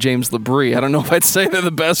done by James Labrie. I don't know if I'd say they're the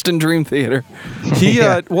best in Dream Theater. he.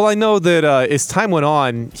 Well, I know that as time went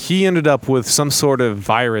on, he ended up with some sort of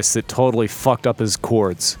virus that totally fucked up his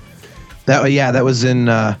chords. That was in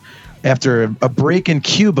after a break in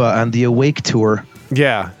Cuba on the Awake tour.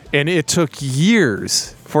 Yeah, and it took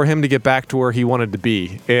years for him to get back to where he wanted to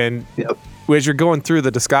be. And Yep. as you're going through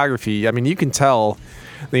the discography, I mean, you can tell,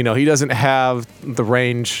 you know, he doesn't have the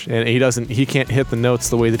range, and he can't hit the notes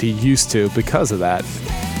the way that he used to because of that.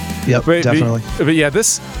 Yep, definitely. But yeah,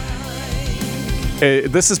 this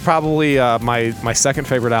is probably my second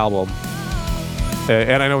favorite album.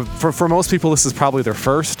 And I know for most people this is probably their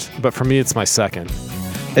first, but for me it's my second.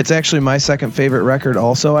 It's actually my second favorite record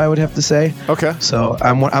also, I would have to say. Okay. So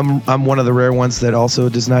I'm one of the rare ones that also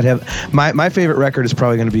does not have my favorite record is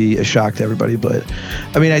probably going to be a shock to everybody, but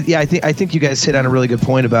I mean I think you guys hit on a really good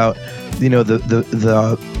point about, you know,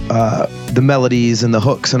 the melodies and the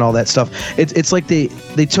hooks and all that stuff. It's like they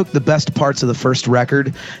took the best parts of the first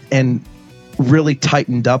record and really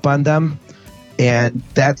tightened up on them, and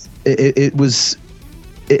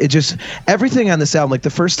it just everything on this album, like the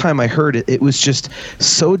first time I heard it, it was just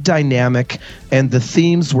so dynamic, and the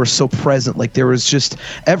themes were so present. Like there was just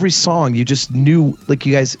every song you just knew, like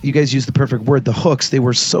you guys used the perfect word, the hooks, they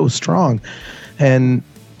were so strong. And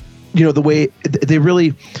you know, the way they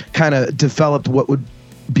really kind of developed what would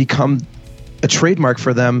become a trademark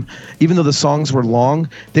for them. Even though the songs were long,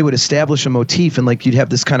 they would establish a motif, and like you'd have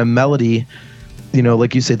this kind of melody, you know,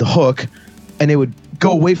 like you say, the hook, and it would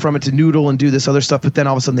go away from it to noodle and do this other stuff, but then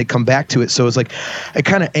all of a sudden they come back to it. So it's like it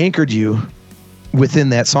kind of anchored you within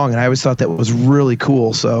that song, and I always thought that was really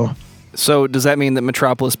cool. So does that mean that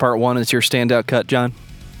Metropolis Part 1 is your standout cut, John?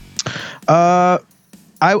 I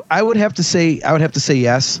would have to say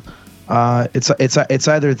yes. It's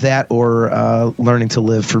either that or Learning to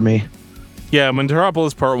Live for me. yeah,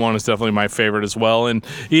 Metropolis Part 1 is definitely my favorite as well. And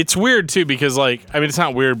it's weird too because, like, I mean, it's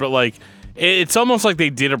not weird, but like it's almost like they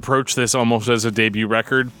did approach this almost as a debut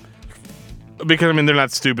record. Because, I mean, they're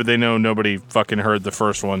not stupid. They know nobody fucking heard the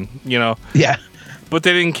first one, you know? Yeah. But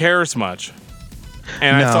they didn't care as much.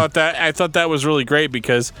 And No. I thought that was really great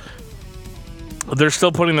because they're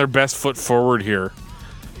still putting their best foot forward here.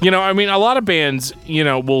 You know, I mean, a lot of bands, you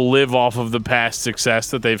know, will live off of the past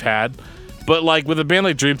success that they've had. But like with a band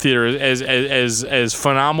like Dream Theater, as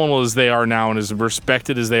phenomenal as they are now and as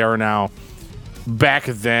respected as they are now, back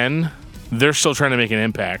then, they're still trying to make an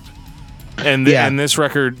impact. And and this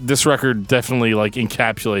record definitely like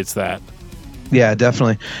encapsulates that. Yeah,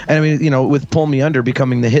 definitely. And I mean, you know, with Pull Me Under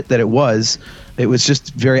becoming the hit that it was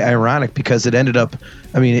just very ironic because it ended up,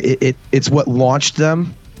 I mean, it's what launched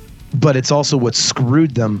them, but it's also what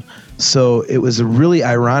screwed them. So it was a really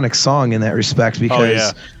ironic song in that respect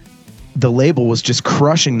because the label was just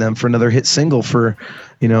crushing them for another hit single for,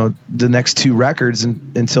 you know, the next two records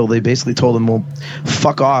until they basically told them, well,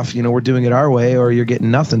 fuck off, you know, we're doing it our way or you're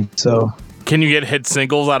getting nothing. So Can you get hit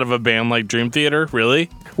singles out of a band like Dream Theater? Really?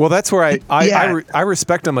 Well, that's where Yeah. I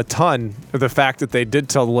respect them a ton. The fact that they did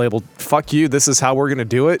tell the label, "Fuck you, this is how we're gonna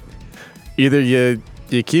do it. Either you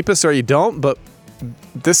keep us or you don't." But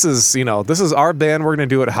this is our band. We're gonna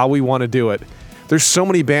do it how we want to do it. There's so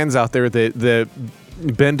many bands out there that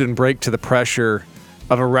bend and break to the pressure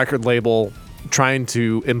of a record label trying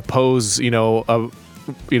to impose, a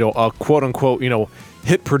quote unquote,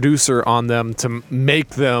 hit producer on them to make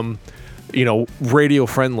them, radio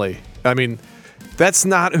friendly. I mean, that's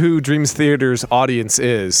not who Dreams Theater's audience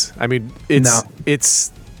is. I mean,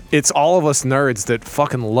 it's all of us nerds that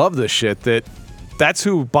fucking love this shit. That's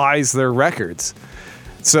who buys their records.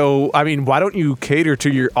 So, I mean, why don't you cater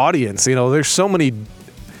to your audience? There's so many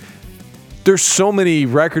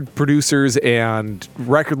record producers and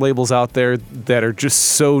record labels out there that are just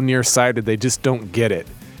so nearsighted they just don't get it.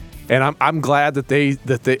 And I'm glad that they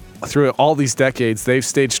through all these decades they've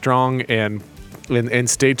stayed strong and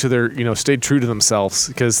stayed to their stayed true to themselves,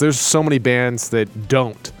 because there's so many bands that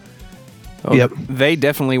don't. Oh, yep. They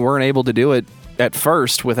definitely weren't able to do it at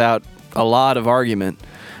first without a lot of argument.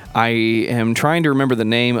 I am trying to remember the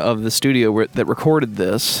name of the studio that recorded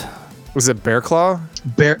this. Was it Bear Claw?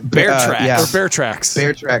 Bear Tracks. Yeah. Or Bear Tracks.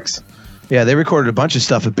 Bear Tracks. Yeah, they recorded a bunch of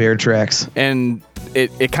stuff at Bear Tracks. And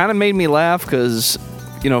it kind of made me laugh because,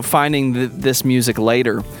 finding this music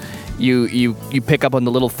later, you pick up on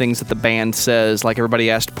the little things that the band says. Like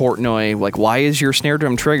everybody asked Portnoy, like, why is your snare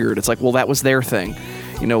drum triggered? It's like, well, that was their thing.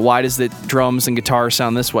 Why does the drums and guitar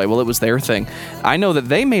sound this way? Well, it was their thing. I know that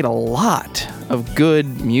they made a lot of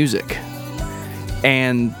good music.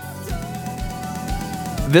 And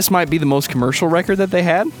this might be the most commercial record that they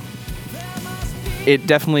had. It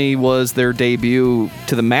definitely was their debut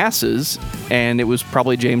to the masses, and it was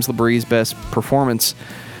probably James LaBrie's best performance.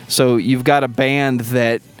 So you've got a band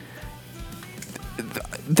that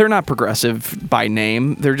they're not progressive by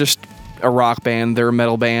name. They're just a rock band, they're a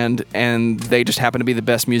metal band, and they just happen to be the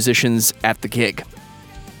best musicians at the gig.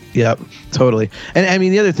 Yep, totally. And I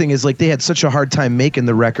mean, the other thing is, like, they had such a hard time making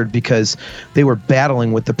the record because they were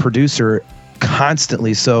battling with the producer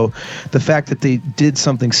constantly. So the fact that they did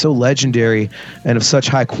something so legendary and of such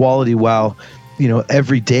high quality while,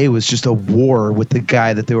 every day was just a war with the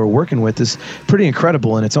guy that they were working with is pretty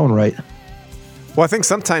incredible in its own right. Well, I think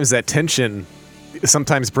sometimes that tension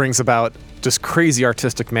sometimes brings about just crazy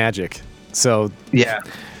artistic magic. So yeah,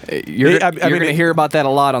 you're going to hear about that a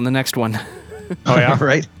lot on the next one. Oh yeah,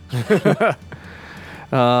 right.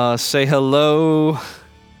 Say hello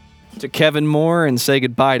to Kevin Moore and say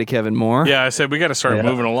goodbye to Kevin Moore. Yeah, I said we got to start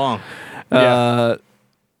moving along.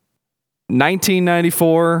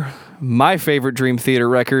 1994, my favorite Dream Theater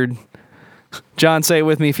record. John, say it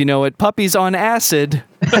with me if you know it. Puppies on Acid.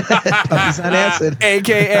 Puppies on Acid.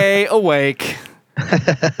 AKA Awake.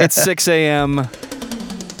 It's 6 a.m.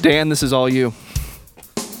 Dan, this is all you.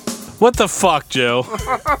 What the fuck, Joe?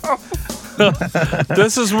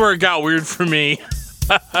 This is where it got weird for me.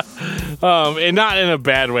 And not in a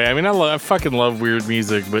bad way. I mean, I fucking love weird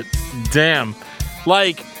music, but damn.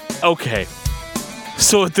 Like, okay.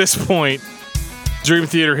 So at this point, Dream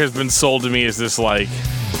Theater has been sold to me as this, like,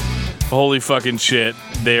 holy fucking shit.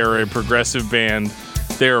 They are a progressive band.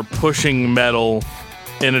 They are pushing metal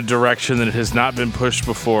in a direction that has not been pushed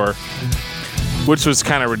before, which was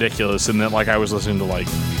kind of ridiculous in that, like, I was listening to, like,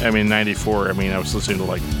 94, I was listening to,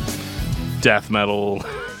 like, death metal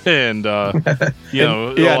and, Yeah,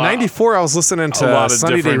 94, I was listening to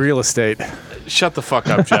Sunny Day Real Estate. Shut the fuck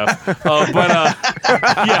up, Jeff.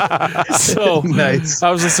 Yeah. So Nice.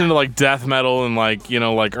 I was listening to, like, death metal and, like,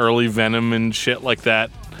 like early Venom and shit like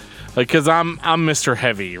that. Like, cause I'm Mr.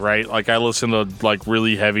 Heavy, right? Like, I listen to, like,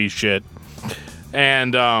 really heavy shit.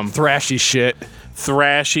 And Thrashy shit.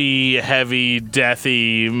 Thrashy, heavy,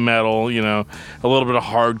 deathy metal, a little bit of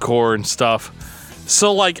hardcore and stuff.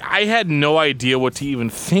 So, like, I had no idea what to even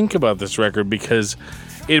think about this record because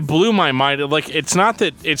it blew my mind. Like, it's not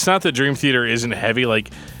that Dream Theater isn't heavy.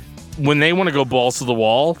 Like, when they want to go balls to the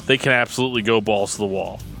wall, they can absolutely go balls to the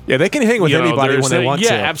wall. Yeah, they can hang with anybody when they want to.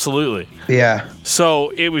 Yeah, absolutely. Yeah. So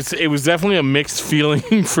it was definitely a mixed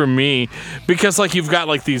feeling for me because, like, you've got,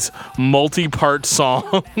 like, these multi-part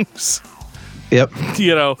songs. Yep.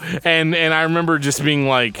 And I remember just being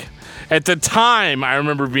like, at the time, I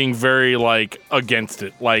remember being very, like, against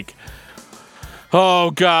it. Like,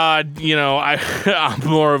 oh God, I'm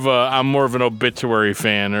more of an Obituary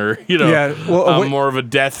fan, or I'm more of a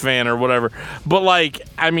Death fan or whatever. But, like,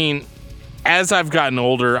 as I've gotten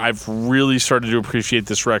older, I've really started to appreciate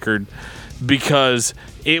this record because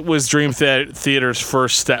it was Dream Theater's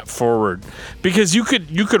first step forward. Because you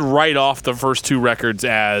could write off the first two records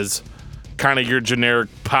as kind of your generic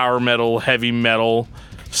power metal, heavy metal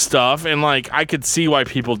stuff, and, like, I could see why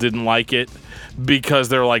people didn't like it because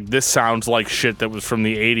they're like, this sounds like shit that was from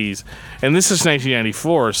the 80s. And this is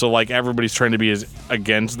 1994, so, like, everybody's trying to be as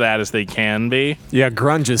against that as they can be. Yeah,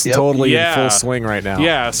 grunge is totally in full swing right now.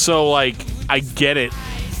 Yeah, so, like, I get it.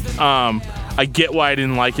 I get why I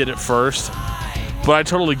didn't like it at first, but I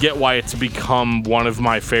totally get why it's become one of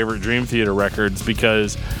my favorite Dream Theater records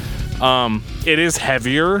because It is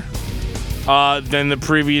heavier than the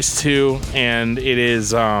previous two, and it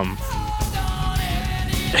is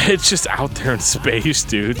it's just out there in space,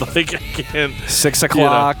 dude. Like, I can't. 6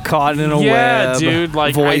 o'clock, caught in a web. Dude.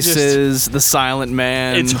 Like, voices, the silent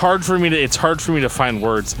man. It's hard for me to find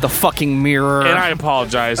words. The fucking mirror. And I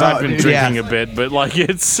apologize. I've been drinking a bit, but like,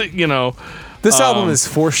 it's This album is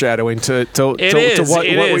foreshadowing to what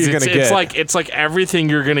you're gonna get. It's like everything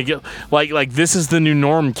you're gonna get. Like this is the new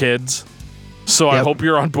norm, kids. So I hope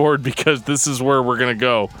you're on board, because this is where we're gonna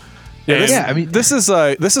go. I mean, this is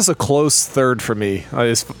a close third for me.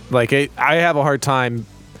 I have a hard time,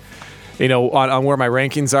 on where my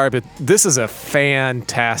rankings are, but this is a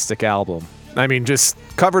fantastic album. I mean, just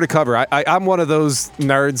cover to cover. I'm one of those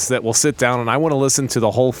nerds that will sit down and I want to listen to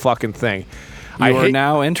the whole fucking thing. You are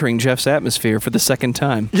now entering Jeff's atmosphere for the second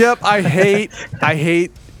time. Yep, I hate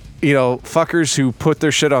fuckers who put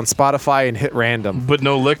their shit on Spotify and hit random. But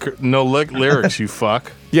no lyrics, you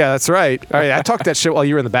fuck. Yeah, that's right. All right, I talked that shit while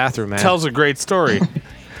you were in the bathroom, man. Tells a great story.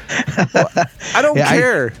 I don't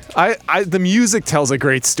care. The music tells a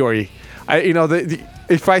great story.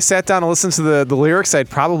 If I sat down and listened to the lyrics, I'd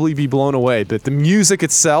probably be blown away. But the music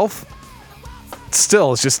itself,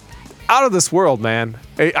 still, is just out of this world, man.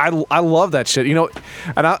 I love that shit.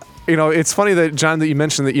 It's funny that, John, that you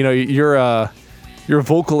mentioned that you're a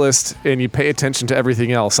vocalist and you pay attention to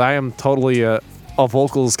everything else. I am totally a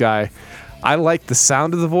vocals guy. I like the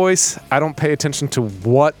sound of the voice. I don't pay attention to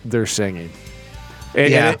what they're singing.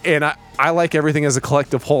 And I like everything as a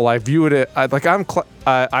collective whole. I view it I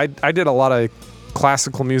did a lot of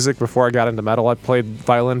classical music before I got into metal. I played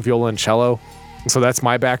violin, viola, and cello, so that's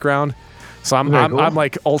my background. So I'm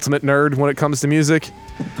like ultimate nerd when it comes to music.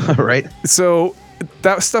 Right. So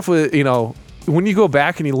that stuff with when you go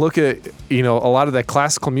back and you look at a lot of that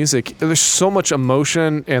classical music, there's so much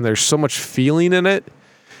emotion and there's so much feeling in it.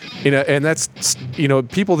 And that's,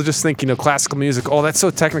 people that just think, classical music, oh, that's so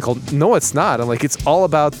technical. No, it's not. I'm like, it's all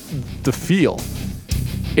about the feel.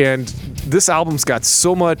 And this album's got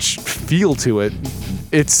so much feel to it.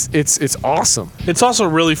 It's awesome. It's also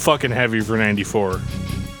really fucking heavy for 94.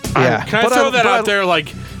 Yeah. Can I throw that out there? Like,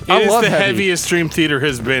 it is the heavy. heaviest Dream Theater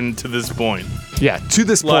has been to this point. Yeah, to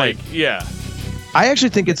this point. Yeah. I actually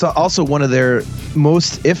think it's also one of their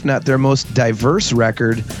most, if not their most diverse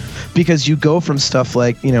record, because you go from stuff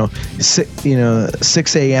like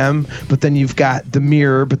 6 a.m., but then you've got The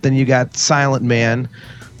Mirror, but then you got Silent Man,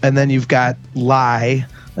 and then you've got Lie,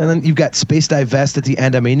 and then you've got Space Divest at the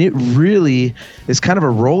end. I mean, it really is kind of a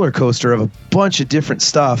roller coaster of a bunch of different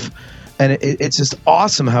stuff, and it's just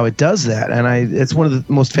awesome how it does that. And it's one of the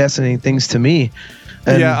most fascinating things to me.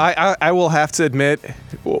 And I will have to admit,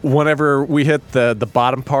 whenever we hit the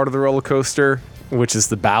bottom part of the roller coaster, which is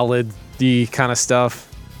the ballad-y kind of stuff,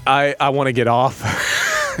 I want to get off.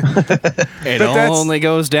 It only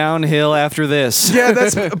goes downhill after this. Yeah,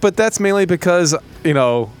 that's mainly because,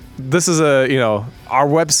 this is our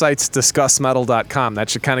website's discussmetal.com.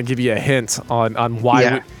 That should kind of give you a hint on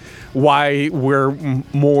why we're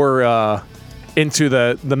more into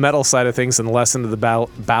the metal side of things and less into the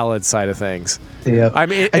ballad side of things. Yeah. I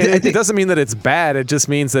mean, it doesn't mean that it's bad. It just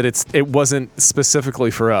means that it wasn't specifically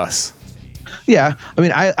for us. Yeah, I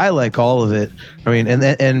mean, I like all of it. I mean,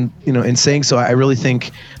 and in saying so, I really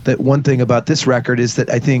think that one thing about this record is that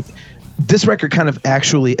I think this record kind of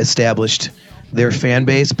actually established their fan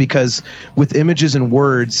base, because with Images and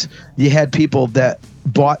Words, you had people that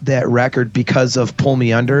bought that record because of Pull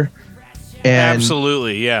Me Under. And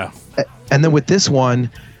absolutely, yeah. And then with this one,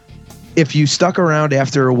 if you stuck around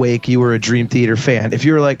after Awake, you were a Dream Theater fan. If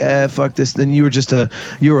you were like, fuck this, then you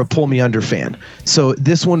were a Pull Me Under fan. So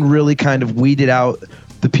this one really kind of weeded out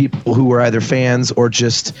the people who were either fans or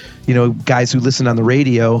just, guys who listened on the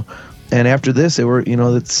radio. And after this, they were,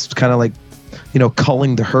 it's kind of like,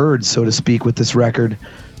 culling the herd, so to speak, with this record.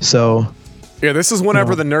 So yeah, this is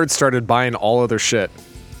whenever the nerds started buying all of their shit.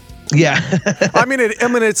 Yeah. I mean,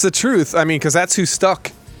 it's the truth. I mean, because that's who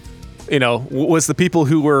stuck. Was the people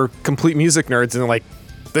who were complete music nerds and like,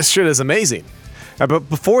 this shit is amazing. But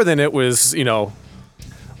before then, it was,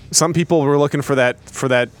 some people were looking for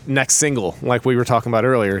that next single, like we were talking about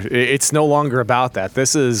earlier. It's no longer about that.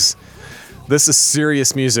 This is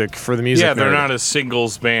serious music for the music. Yeah, they're nerd. not a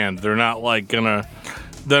singles band. They're not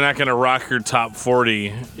gonna rock your top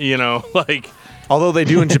 40. Like. Although they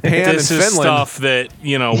do in Japan and this Finland. This is stuff that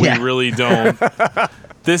we really don't.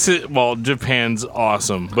 Japan's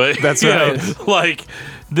awesome, but that's right. Like,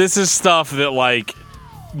 this is stuff that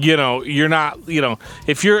you're not,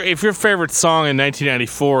 if your favorite song in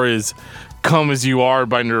 1994 is "Come As You Are"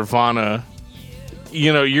 by Nirvana,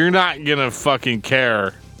 you're not gonna fucking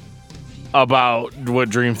care. about what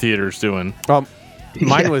Dream Theater's doing.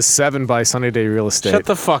 Mine was 7 by Sunny Day Real Estate. Shut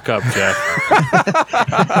the fuck up, Jeff.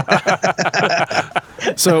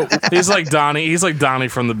 So He's like Donnie. He's like Donnie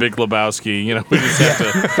from The Big Lebowski. You know, we just have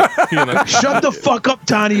to. You know, Shut the fuck up,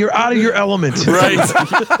 Donnie. You're out of your element. right?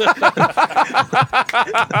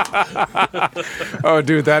 Oh,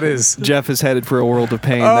 dude, that is. Jeff is headed for a world of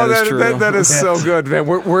pain. Oh, that is true. that is so good, man.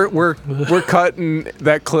 We're cutting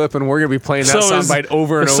that clip and we're gonna be playing that soundbite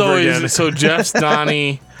over and over again. So Jeff's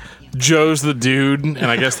Donnie. Joe's the dude, and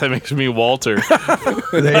I guess that makes me Walter.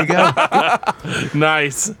 There you go.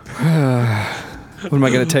 Nice. What am I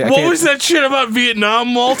going to take? What was that shit about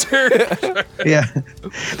Vietnam, Walter? Yeah.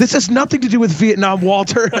 This has nothing to do with Vietnam,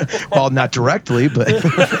 Walter. Well, not directly, but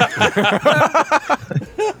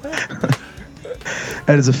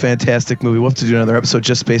that is a fantastic movie. We'll have to do another episode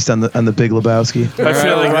just based on the Big Lebowski. I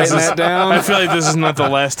feel like writing that down. I feel like this is not the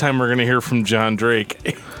last time we're gonna hear from John Drake.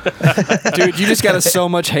 Dude, you just got us so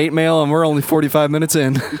much hate mail, and we're only 45 minutes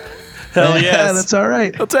in. Hell yes. Yeah, that's all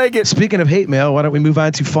right. I'll take it. Speaking of hate mail, why don't we move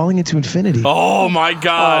on to Falling into Infinity? Oh my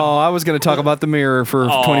God. Oh, I was going to talk about the mirror for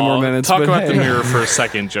 20 more minutes. Talk but about hey. the mirror for a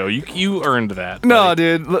second, Joe. You earned that. No,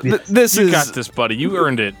 buddy. dude. This You is got this, buddy. You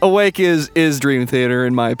earned it. Awake is Dream Theater,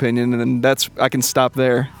 in my opinion, and that's I can stop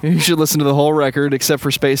there. You should listen to the whole record except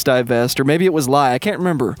for Space Dive Vest, or maybe it was Lie. I can't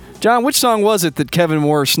remember. John, which song was it that Kevin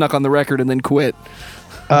Moore snuck on the record and then quit?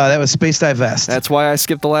 That was Space Dive Vest. That's why I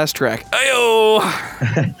skipped the last track.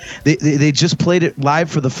 Ayo! They just played it live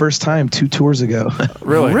for the first time 2 tours ago.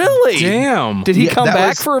 Really? Really? Damn. Did he Yeah, come that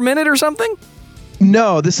back was- for a minute or something?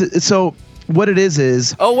 No, this is so. What it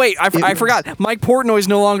is. Oh wait, I It- forgot. Mike Portnoy's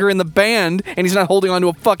no longer in the band, and he's not holding on to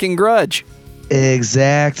a fucking grudge.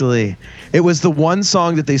 Exactly. It was the one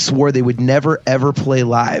song that they swore they would never ever play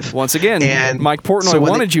live. Once again, And Mike Portnoy so when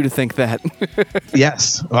wanted you to think that.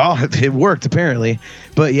 Yes. Well, it worked apparently.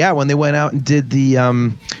 But yeah, when they went out and did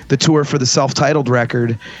the tour for the self-titled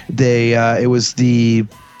record, they it was the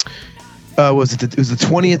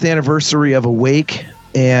 20th anniversary of Awake,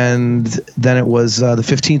 and then it was the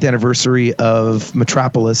 15th anniversary of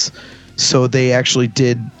Metropolis. So they actually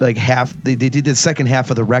did like half. They did the second half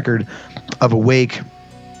of the record of Awake,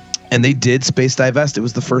 and they did Space Dive Vest. It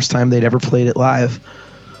was the first time they'd ever played it live.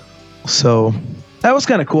 So that was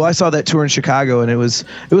kind of cool. I saw that tour in Chicago, and it was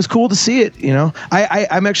cool to see it. You know,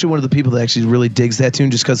 I'm actually one of the people that actually really digs that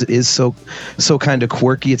tune just because it is so kind of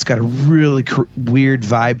quirky. It's got a really weird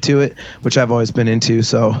vibe to it, which I've always been into.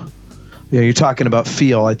 So, you know, you're talking about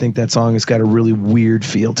feel. I think that song has got a really weird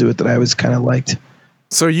feel to it that I always kind of liked.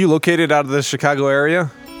 So are you located out of the Chicago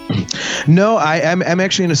area? No, I'm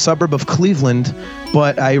actually in a suburb of Cleveland,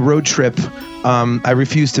 but I road trip. I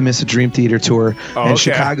refuse to miss a Dream Theater tour. Oh, and okay.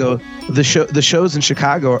 Chicago, the shows in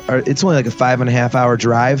Chicago it's only like a 5.5 hour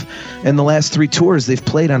drive, and the last 3 tours they've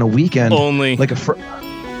played on a weekend. Only. Like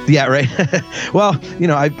yeah, right. Well, you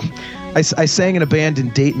know, I sang in a band in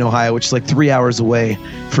Dayton, Ohio, which is like 3 hours away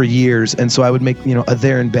for years. And so I would make, you know, a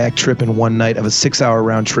there and back trip in one night of a 6-hour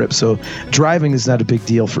round trip. So driving is not a big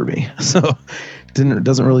deal for me. So it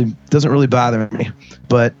doesn't really bother me.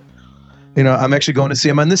 But, you know, I'm actually going to see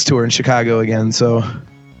him on this tour in Chicago again. So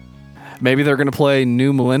Maybe they're going to play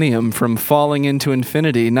New Millennium from Falling into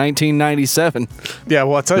Infinity, 1997. Yeah,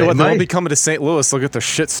 well, I'll tell you They what, they'll might. be coming to St. Louis. They'll get their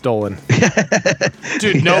shit stolen.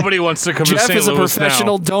 Dude, nobody wants to come to Jeff St. is a Louis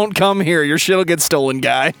professional. now. Don't come here. Your shit'll get stolen,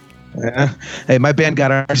 guy. hey, my band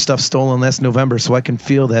got our stuff stolen last November, so I can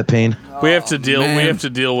feel that pain. We have to deal. man. We have to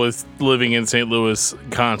deal with living in St. Louis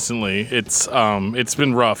constantly. It's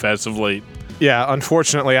been rough as of late. Yeah,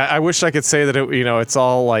 unfortunately, I wish I could say that it's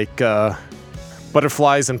all like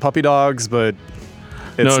butterflies and puppy dogs, but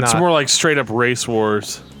it's It's not. more like straight up race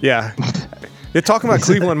wars. Yeah. You're talking about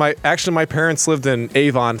Cleveland. My parents lived in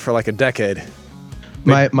Avon for like a decade.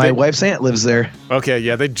 My wife's aunt lives there. Okay,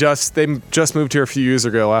 yeah, they just moved here a few years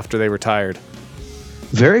ago after they retired.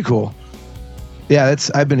 Very cool. Yeah,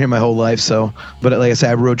 I've been here my whole life. So, but like I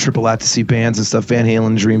said, I road trip a lot to see bands and stuff. Van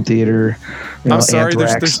Halen, Dream Theater. I'm sorry,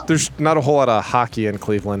 Anthrax. there's not a whole lot of hockey in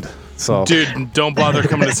Cleveland. So Dude, don't bother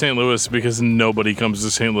coming to St. Louis because nobody comes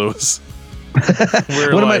to St. Louis.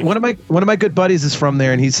 We're One of my good buddies is from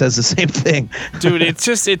there, and he says the same thing. dude, it's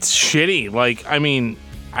shitty. Like, I mean,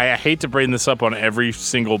 I hate to bring this up on every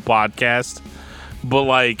single podcast, but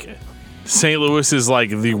like, St. Louis is like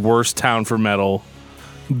the worst town for metal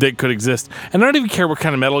that could exist. And I don't even care what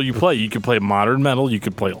kind of metal you play. You could play modern metal, you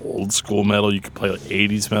could play old school metal, you could play like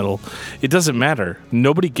 80s metal. It doesn't matter.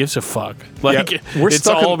 Nobody gives a fuck. Like it's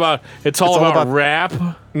all about rap.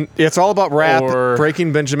 It's all about rap. Or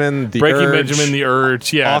Breaking Benjamin, the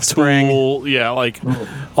Urge, yeah, Offspring, Tool, yeah, like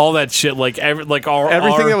all that shit. Like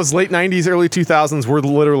everything that was late 90s, early 2000s. We're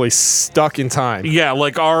literally stuck in time. Yeah,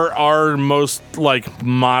 like our most like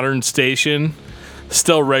modern station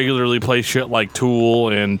still regularly play shit like Tool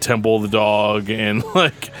and Temple of the Dog and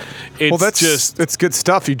like it's good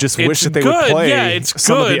stuff. You just wish that they would play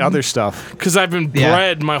some of the other stuff. Because I've been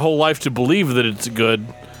bred my whole life to believe that it's good,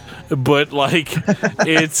 but like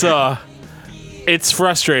it's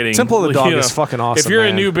frustrating. Temple of the Dog is fucking awesome. If you're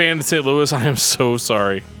a new band in St. Louis, I am so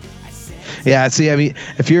sorry. Yeah, see, I mean,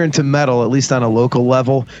 if you're into metal, at least on a local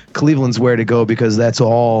level, Cleveland's where to go because that's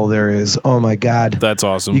all there is. Oh my God, that's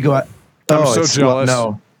awesome. You go out. I'm so jealous.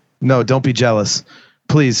 No, don't be jealous.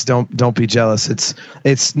 Please don't be jealous.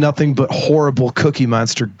 It's nothing but horrible Cookie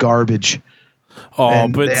Monster garbage. Oh,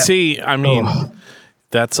 And but see, I mean,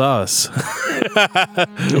 that's us.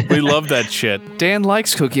 We love that shit. Dan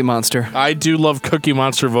likes Cookie Monster. I do love Cookie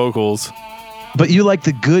Monster vocals. But you like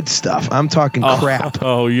the good stuff. I'm talking crap.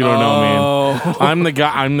 Oh, you don't know, man. I'm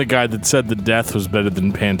the guy that said that Death was better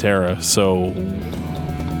than Pantera. So,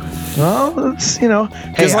 Well, it's,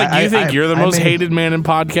 because you think you're the most hated man in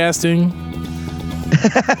podcasting.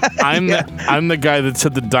 I'm the guy that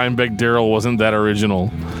said that Dimebag Darrell wasn't that original.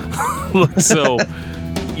 So,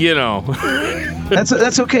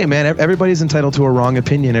 That's okay, man. Everybody's entitled to a wrong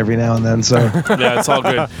opinion every now and then. So yeah, it's all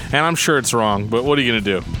good, and I'm sure it's wrong. But what are you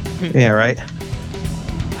gonna do? Yeah, right.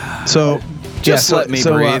 So Just let me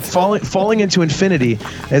breathe. Falling into infinity,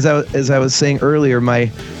 as I was saying earlier, my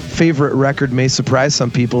favorite record may surprise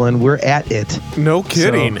some people, and we're at it. No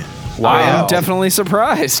kidding. Wow. I am definitely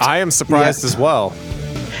surprised. I am surprised as well.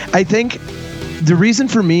 I think the reason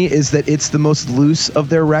for me is that it's the most loose of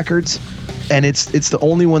their records, and it's the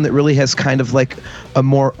only one that really has kind of like a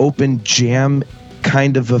more open jam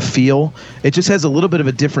kind of a feel. It just has a little bit of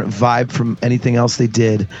a different vibe from anything else they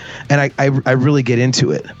did, and I really get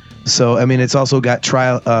into it. So I mean, it's also got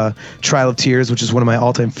Trial of Tears, which is one of my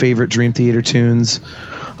all-time favorite Dream Theater tunes.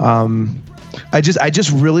 I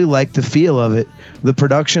just really like the feel of it. The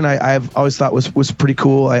production I've always thought was pretty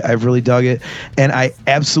cool. I've really dug it, and I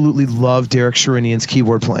absolutely love Derek Sherinian's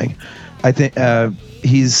keyboard playing. I think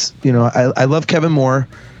he's I love Kevin Moore,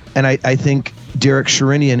 and I think Derek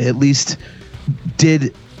Sherinian at least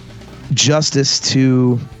did justice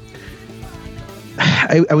to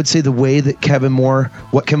I would say the way that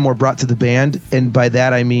what Kevin Moore brought to the band, and by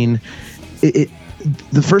that I mean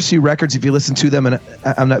the first few records, if you listen to them, and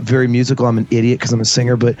I'm not very musical, I'm an idiot because I'm a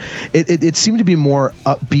singer, but it seemed to be more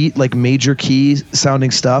upbeat, like major key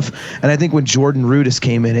sounding stuff. And I think when Jordan Rudess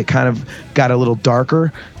came in, it kind of got a little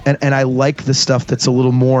darker, and I like the stuff that's a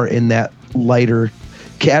little more in that lighter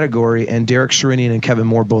category, and Derek Sherinian and Kevin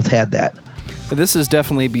Moore both had that. This is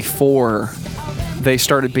definitely before they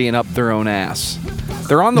started being up their own ass.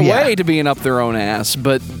 They're on the way to being up their own ass,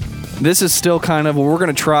 but this is still kind of, we're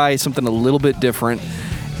going to try something a little bit different.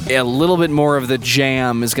 A little bit more of the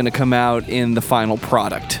jam is going to come out in the final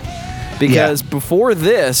product. Because before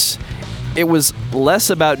this, it was less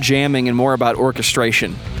about jamming and more about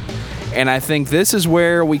orchestration. And I think this is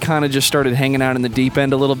where we kind of just started hanging out in the deep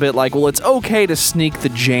end a little bit. Like, well, it's okay to sneak the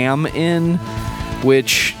jam in,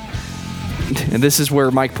 and this is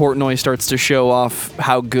where Mike Portnoy starts to show off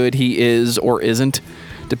how good he is or isn't,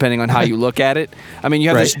 depending on how you look at it. I mean, you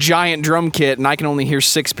have this giant drum kit, and I can only hear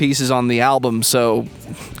 6 pieces on the album, so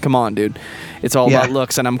come on, dude. It's all about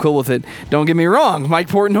looks, and I'm cool with it. Don't get me wrong, Mike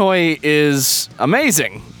Portnoy is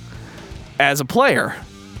amazing as a player.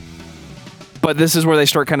 But this is where they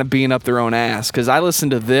start kind of being up their own ass, because I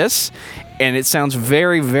listened to this, and it sounds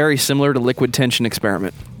very, very similar to Liquid Tension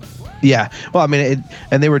Experiment. Yeah, well, I mean,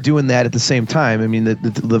 and they were doing that at the same time. I mean,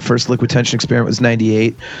 the first Liquid Tension Experiment was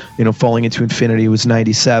 98. Falling into Infinity was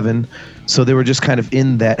 97. So they were just kind of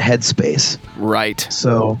in that headspace. Right.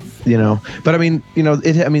 So but I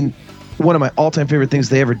mean, one of my all-time favorite things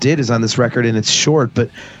they ever did is on this record, and it's short, but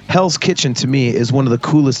Hell's Kitchen to me is one of the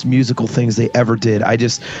coolest musical things they ever did.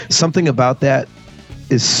 Something about that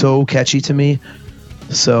is so catchy to me.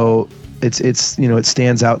 So it's it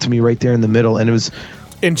stands out to me right there in the middle, and it was.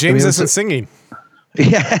 And James isn't singing.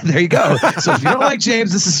 Yeah, there you go. So if you don't like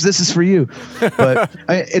James, this is for you. But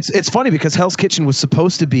it's funny because Hell's Kitchen was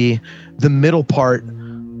supposed to be the middle part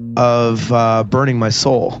of Burning My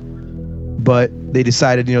Soul, but they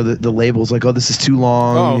decided, the label's like, oh, this is too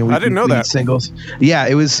long. I didn't know that. Singles. Yeah,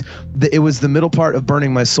 it was the middle part of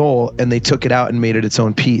Burning My Soul, and they took it out and made it its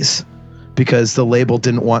own piece. because the label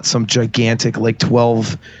didn't want some gigantic, like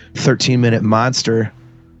 12, 13-minute monster.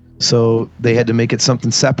 So they had to make it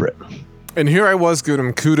something separate. And here I was giving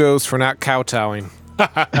them kudos for not kowtowing.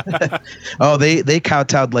 Oh, they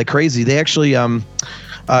kowtowed like crazy. They actually,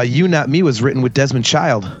 You Not Me was written with Desmond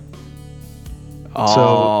Child.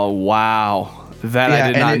 Oh, wow. That Yeah, I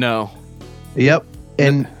did and not it- know. Yep.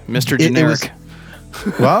 And Mr. it was- Generic.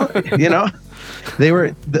 well, they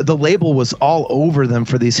were the label was all over them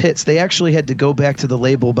for these hits. They actually had to go back to the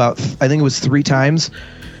label about, I think it was 3 times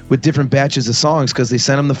with different batches of songs, because they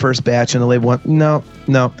sent them the first batch and the label went, no,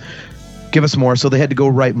 give us more. So they had to go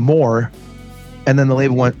write more, and then the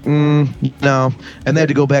label went, no, and they had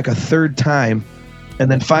to go back a 3rd time. And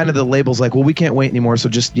then finally the label's like, well, we can't wait anymore, so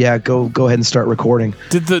just go ahead and start recording.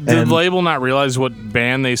 Did the label not realize what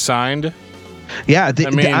band they signed? Yeah, I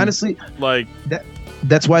mean, honestly, like,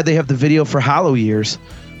 that's why they have the video for Hollow Years,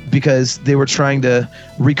 because they were trying to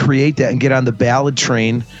recreate that and get on the ballad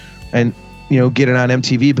train and, get it on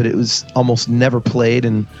MTV, but it was almost never played,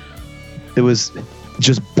 and it was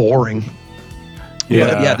just boring. yeah,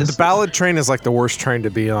 But yeah, The ballad train is like the worst train to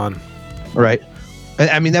be on. Right.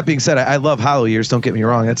 I mean, that being said, I love Hollow Years. Don't get me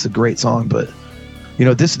wrong. That's a great song, but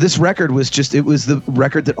this record was it was the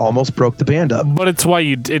record that almost broke the band up. But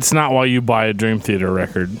it's not why you buy a Dream Theater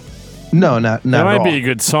record. No, not That at might all. be a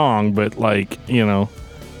good song, but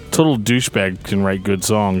total douchebag can write good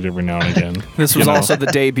songs every now and again. This was also the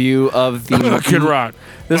debut of the Kid Rock.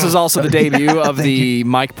 This was also the debut of the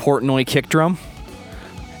Mike Portnoy kick drum.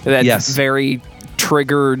 That Yes. very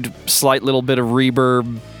triggered, slight little bit of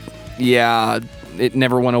reverb. Yeah, it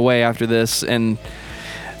never went away after this, and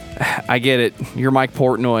I get it. You're Mike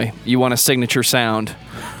Portnoy. You want a signature sound.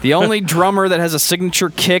 The only drummer that has a signature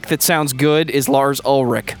kick that sounds good is Lars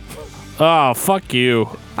Ulrich. Oh, fuck you.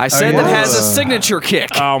 I said yeah? that has a signature kick.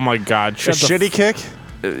 Oh my God. A Shut the shitty kick?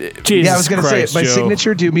 Jesus Yeah, I was gonna Christ, say, by Joe.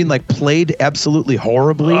 signature, do you mean like played absolutely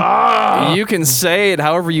horribly? You can say it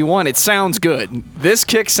however you want. It sounds good. This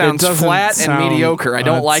kick It sounds doesn't flat sound- and mediocre. I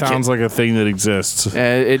don't it like Sounds it. like a thing that exists.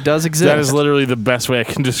 It does exist. That is literally the best way I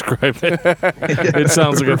can describe it. It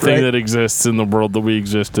sounds like a thing Right. that exists in the world that we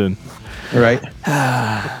exist in. Right.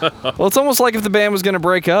 Well, it's almost like if the band was going to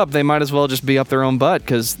break up, they might as well just be up their own butt,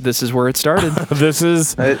 because this is where it started. This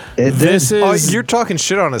is It this did. Oh, is you're talking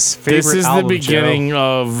shit on his favorite this is album, the beginning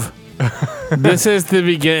of this is the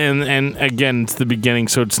beginning, and again, it's the beginning,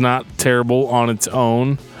 so it's not terrible on its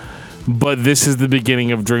own, but this is the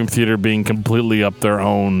beginning of Dream Theater being completely up their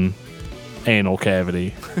own anal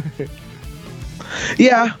cavity.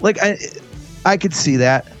 Yeah, like I could see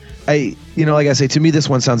that. Like I say, to me, this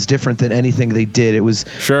one sounds different than anything they did. It was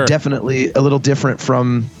Sure. definitely a little different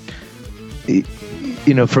from,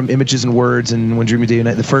 from Images and Words and When Dreamy Day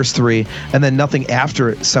Unite, the first 3, and then nothing after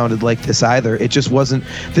it sounded like this either. It just wasn't.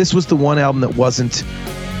 This was the one album that wasn't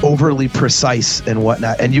overly precise and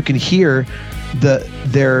whatnot, and you can hear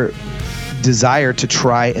their desire to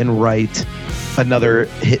try and write another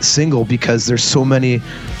hit single, because there's so many.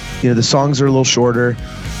 The songs are a little shorter.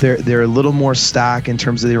 They're a little more stock in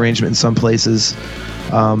terms of the arrangement in some places,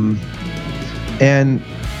 and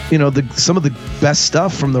some of the best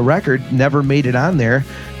stuff from the record never made it on there,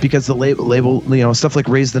 because the label stuff like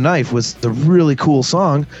Raise the Knife was the really cool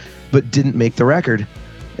song, but didn't make the record,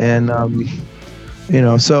 and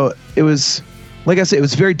so it was, like I said, it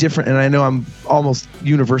was very different, and I know I'm almost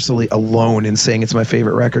universally alone in saying it's my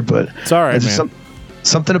favorite record, but It's all right, there's just man.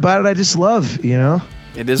 something about it I just love.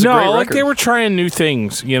 It is a great like record. they were trying new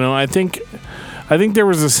things. I think there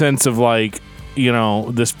was a sense of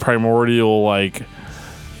this primordial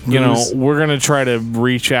we're gonna try to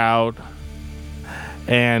reach out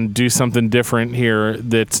and do something different here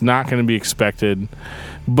that's not going to be expected.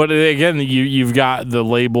 But again, you've got the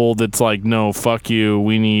label that's like, no, fuck you.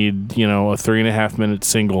 We need a 3.5 minute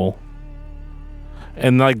single,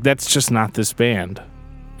 and that's just not this band.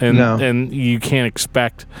 And No. and you can't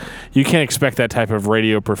expect that type of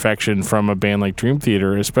radio perfection from a band like Dream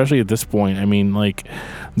Theater, especially at this point. I mean,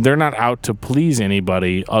 they're not out to please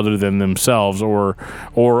anybody other than themselves or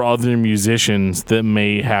other musicians that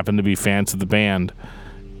may happen to be fans of the band.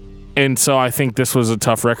 And so I think this was a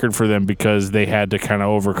tough record for them, because they had to kind of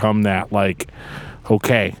overcome that.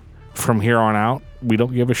 Okay, from here on out, we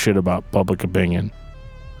don't give a shit about public opinion.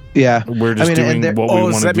 Yeah, We're just and doing they're- what we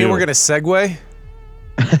want does to that do. mean we're going to segue?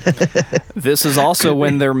 This is also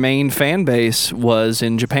when their main fan base was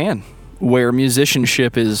in Japan, where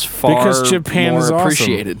musicianship is far Because Japan more is awesome.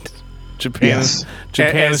 appreciated. Japan Yes.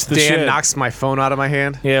 Japan As is the Dan shit. knocks my phone out of my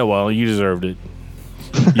hand. Yeah, well, you deserved it.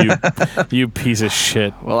 You piece of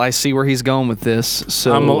shit. Well, I see where he's going with this.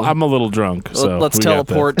 So I'm a little drunk. So let's we got that.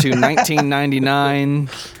 teleport to 1999.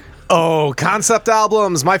 Oh, concept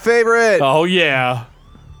albums, my favorite. Oh yeah.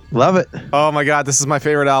 Love it. Oh my God, this is my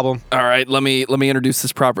favorite album. All right, let me introduce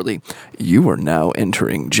this properly. You are now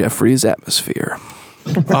entering Jeffrey's atmosphere.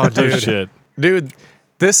 Oh, dude. Shit. Dude,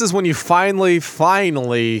 this is when you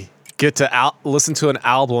finally get to listen to an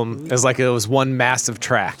album as like it was one massive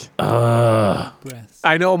track.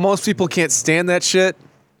 I know most people can't stand that shit,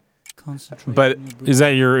 but Is that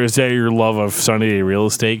your love of Sunny Day Real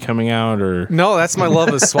Estate coming out, or no, that's my love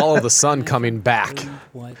of Swallow the Sun coming back.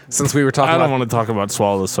 Since we were talking I don't about want to talk about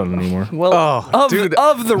Swallow the Sun anymore. Well, Oh, dude.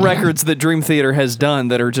 of the records that Dream Theater has done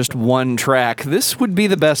that are just one track, this would be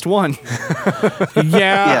the best one. Yeah,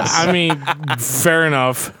 Yes. I mean, fair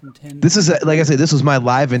enough. This is like I said, this was my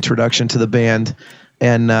live introduction to the band,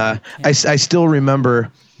 and I still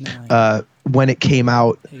remember when it came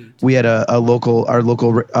out. We had our local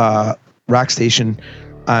rock station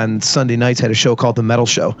on Sunday nights had a show called The Metal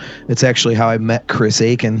Show. It's actually how I met Chris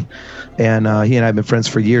Aiken, and he and I have been friends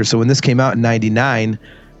for years. So when this came out in '99,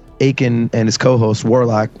 Aiken and his co-host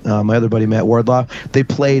Warlock, my other buddy Matt Wardlaw, they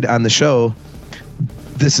played on the show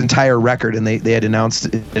this entire record, and they had announced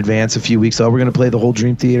in advance a few weeks ago, we're going to play the whole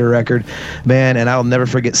Dream Theater record, man. And I'll never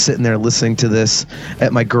forget sitting there listening to this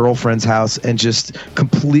at my girlfriend's house and just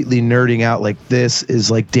completely nerding out. Like, this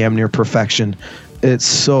is like damn near perfection. It's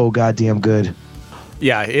so goddamn good.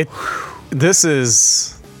 Yeah, this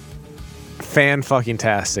is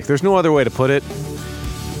fan-fucking-tastic. There's no other way to put it.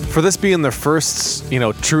 For this being their first,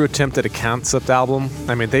 true attempt at a concept album,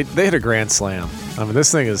 I mean, they hit a grand slam. I mean,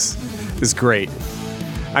 this thing is great.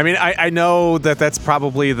 I mean, I know that that's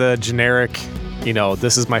probably the generic,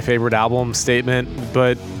 this is my favorite album statement,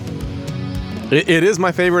 but it is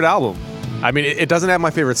my favorite album. I mean, it doesn't have my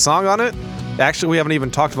favorite song on it. Actually, we haven't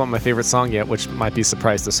even talked about my favorite song yet, which might be a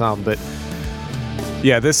surprise to some, but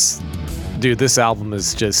yeah, this album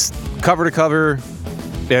is just cover to cover.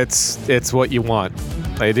 It's what you want.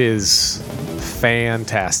 It is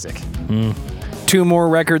fantastic. 2 more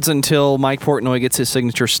records until Mike Portnoy gets his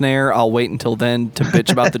signature snare. I'll wait until then to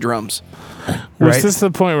bitch about the drums. Was Right. this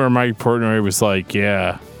the point where Mike Portnoy was like,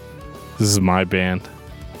 "Yeah, this is my band"?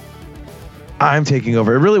 I'm taking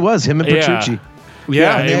over. It really was him and Petrucci.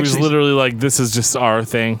 Yeah, they it was actually- literally like, "This is just our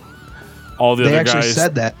thing." All the They other actually guys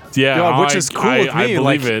said that. Yeah, Which is cool with me. I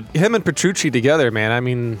believe it. Him and Petrucci together, man. I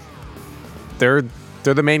mean, they're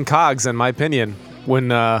the main cogs, in my opinion. When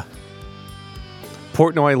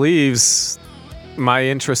Portnoy leaves, my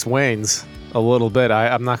interest wanes a little bit.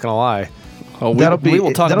 I'm not gonna lie. Oh, That'll be we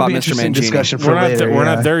will talk that'll about be Mr. interesting Mangini. discussion for We're later.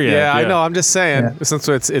 not there yet. Yeah, I know. I'm just saying. Yeah.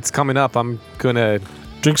 Since it's coming up, I'm gonna.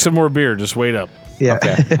 Drink some more beer. Just wait up. Yeah.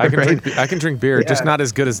 Okay, I can Right? I can drink beer, just Yeah. not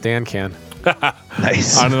as good as Dan can.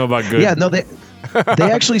 Nice. I don't know about good. Yeah, no, they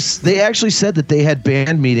actually said that they had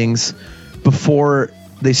band meetings before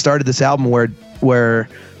they started this album where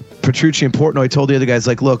Petrucci and Portnoy told the other guys,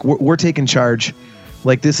 like, look, we're taking charge,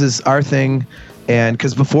 like, this is our thing. And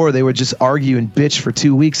because before they would just argue and bitch for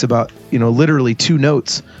 2 weeks about literally 2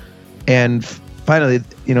 notes, and finally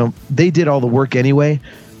they did all the work anyway,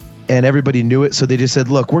 and everybody knew it, so they just said,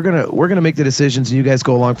 look, we're gonna make the decisions and you guys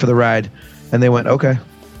go along for the ride. And they went, okay.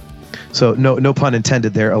 So no pun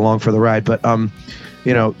intended there, along for the ride. But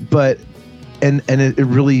but it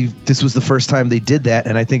really, this was the first time they did that,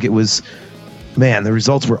 and I think it was, man, the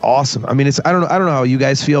results were awesome. I mean, I don't know how you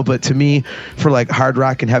guys feel, but to me, for like hard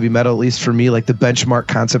rock and heavy metal, at least for me, like the benchmark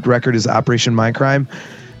concept record is Operation Mindcrime,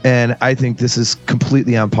 and I think this is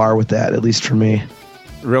completely on par with that, at least for me.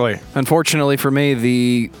 Really? Unfortunately for me,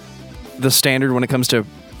 the standard when it comes to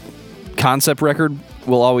concept record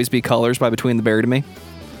will always be Colors by Between the Buried and Me,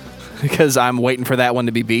 because I'm waiting for that one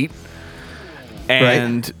to be beat.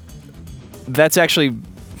 And that's actually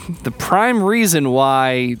the prime reason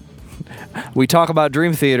why we talk about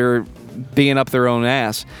Dream Theater being up their own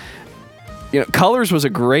ass. Colors was a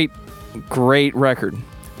great record.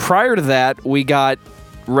 Prior to that, we got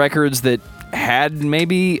records that had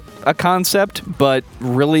maybe a concept, but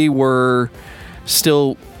really were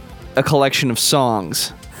still a collection of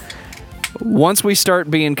songs. Once we start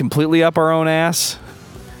being completely up our own ass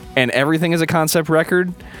and everything is a concept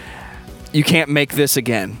record, you can't make this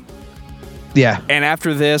again. Yeah. And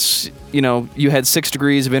after this, you had 6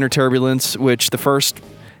 Degrees of Inner Turbulence, which the first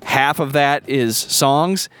half of that is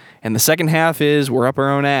songs, and the second half is we're up our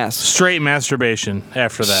own ass. Straight masturbation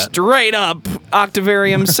after that. Straight up,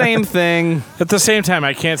 Octavarium, same thing. At the same time,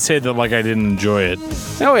 I can't say that like I didn't enjoy it.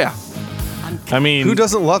 Oh, yeah. I mean, Who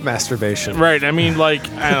doesn't love masturbation? right? I mean, like,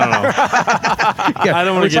 I don't know. I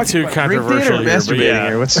don't want to get too controversial here, but masturbating yeah.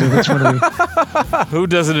 here. Which one of you? Who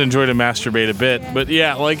doesn't enjoy to masturbate a bit? But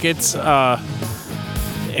yeah, like it's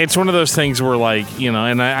it's one of those things where, like, you know,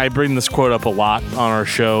 and I bring this quote up a lot on our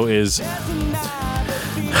show is,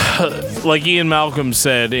 like Ian Malcolm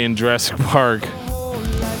said in Jurassic Park,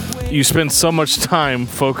 you spend so much time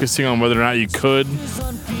focusing on whether or not you could,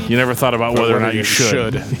 you never thought about whether or not you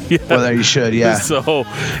should. Yeah. Whether you should, yeah. So,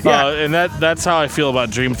 and that's how I feel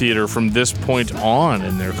about Dream Theater from this point on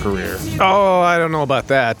in their career. Oh, I don't know about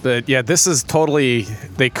that, but yeah, this is totally,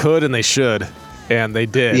 they could and they should, and they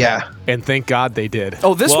did. Yeah. And thank God they did.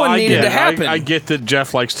 Oh, this one needed to happen. I get that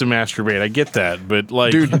Jeff likes to masturbate. I get that, but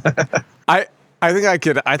like, Dude, I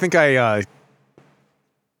think I'm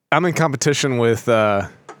in competition with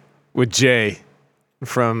Jay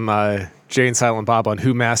from Jay and Silent Bob on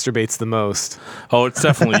who masturbates the most. oh, it's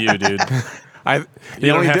definitely you, dude. You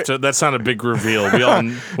don't have to. That's not a big reveal. We all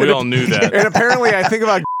knew that. And apparently, I think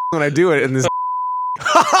about when I do it, and this.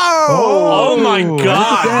 Oh my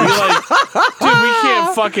God! Dude, we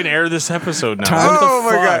can't fucking air this episode now. Oh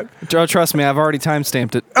my God! Joe, trust me, I've already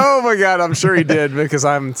timestamped it. Oh my God! I'm sure he did because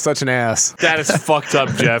I'm such an ass. That is fucked up,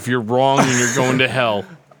 Jeff. You're wrong, and you're going to hell.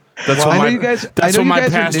 That's Well, what I know my you guys. That's I know what you my guys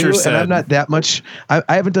are pastor new, said. and I'm not that much. I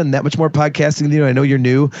haven't done that much more podcasting than you. I know you're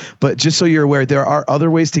new, but just so you're aware, there are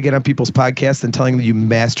other ways to get on people's podcasts than telling them you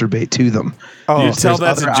masturbate to them. Oh, you tell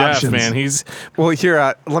that there's to other Jeff, options. man. He's well, here.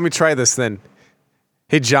 Let me try this then.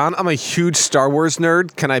 Hey, John, I'm a huge Star Wars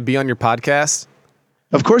nerd. Can I be on your podcast?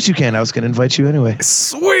 Of course you can. I was going to invite you anyway.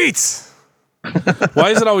 Sweet, why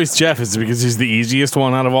is it always Jeff? Is it because he's the easiest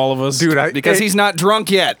one out of all of us, dude. Because he's not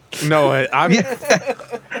drunk yet. No, I'm.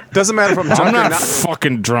 Doesn't matter if I'm drunk I'm or not not.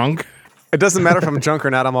 fucking drunk. It doesn't matter if I'm drunk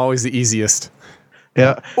or not. I'm always the easiest.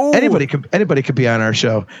 Yeah. Ooh. Anybody could be on our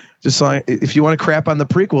show. Just like if you want to crap on the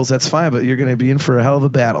prequels, that's fine. But you're going to be in for a hell of a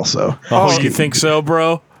battle. So. Oh, you think so,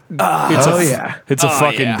 bro? Yeah. It's a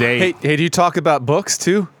fucking date. Hey, do you talk about books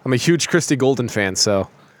too? I'm a huge Christy Golden fan, so.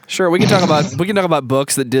 Sure, we can talk about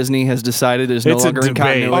books that Disney has decided is no It's a longer in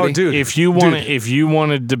debate. continuity. Oh, dude. If you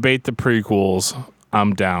want to debate the prequels,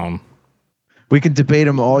 I'm down. We can debate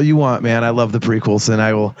them all you want, man. I love the prequels, and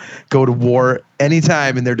I will go to war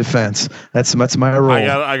anytime in their defense. That's my role.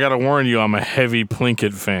 I gotta warn you, I'm a heavy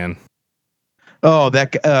Plinkett fan. Oh,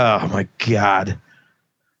 oh my God.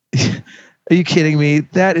 Are you kidding me?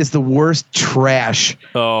 That is the worst trash.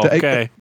 Oh, okay.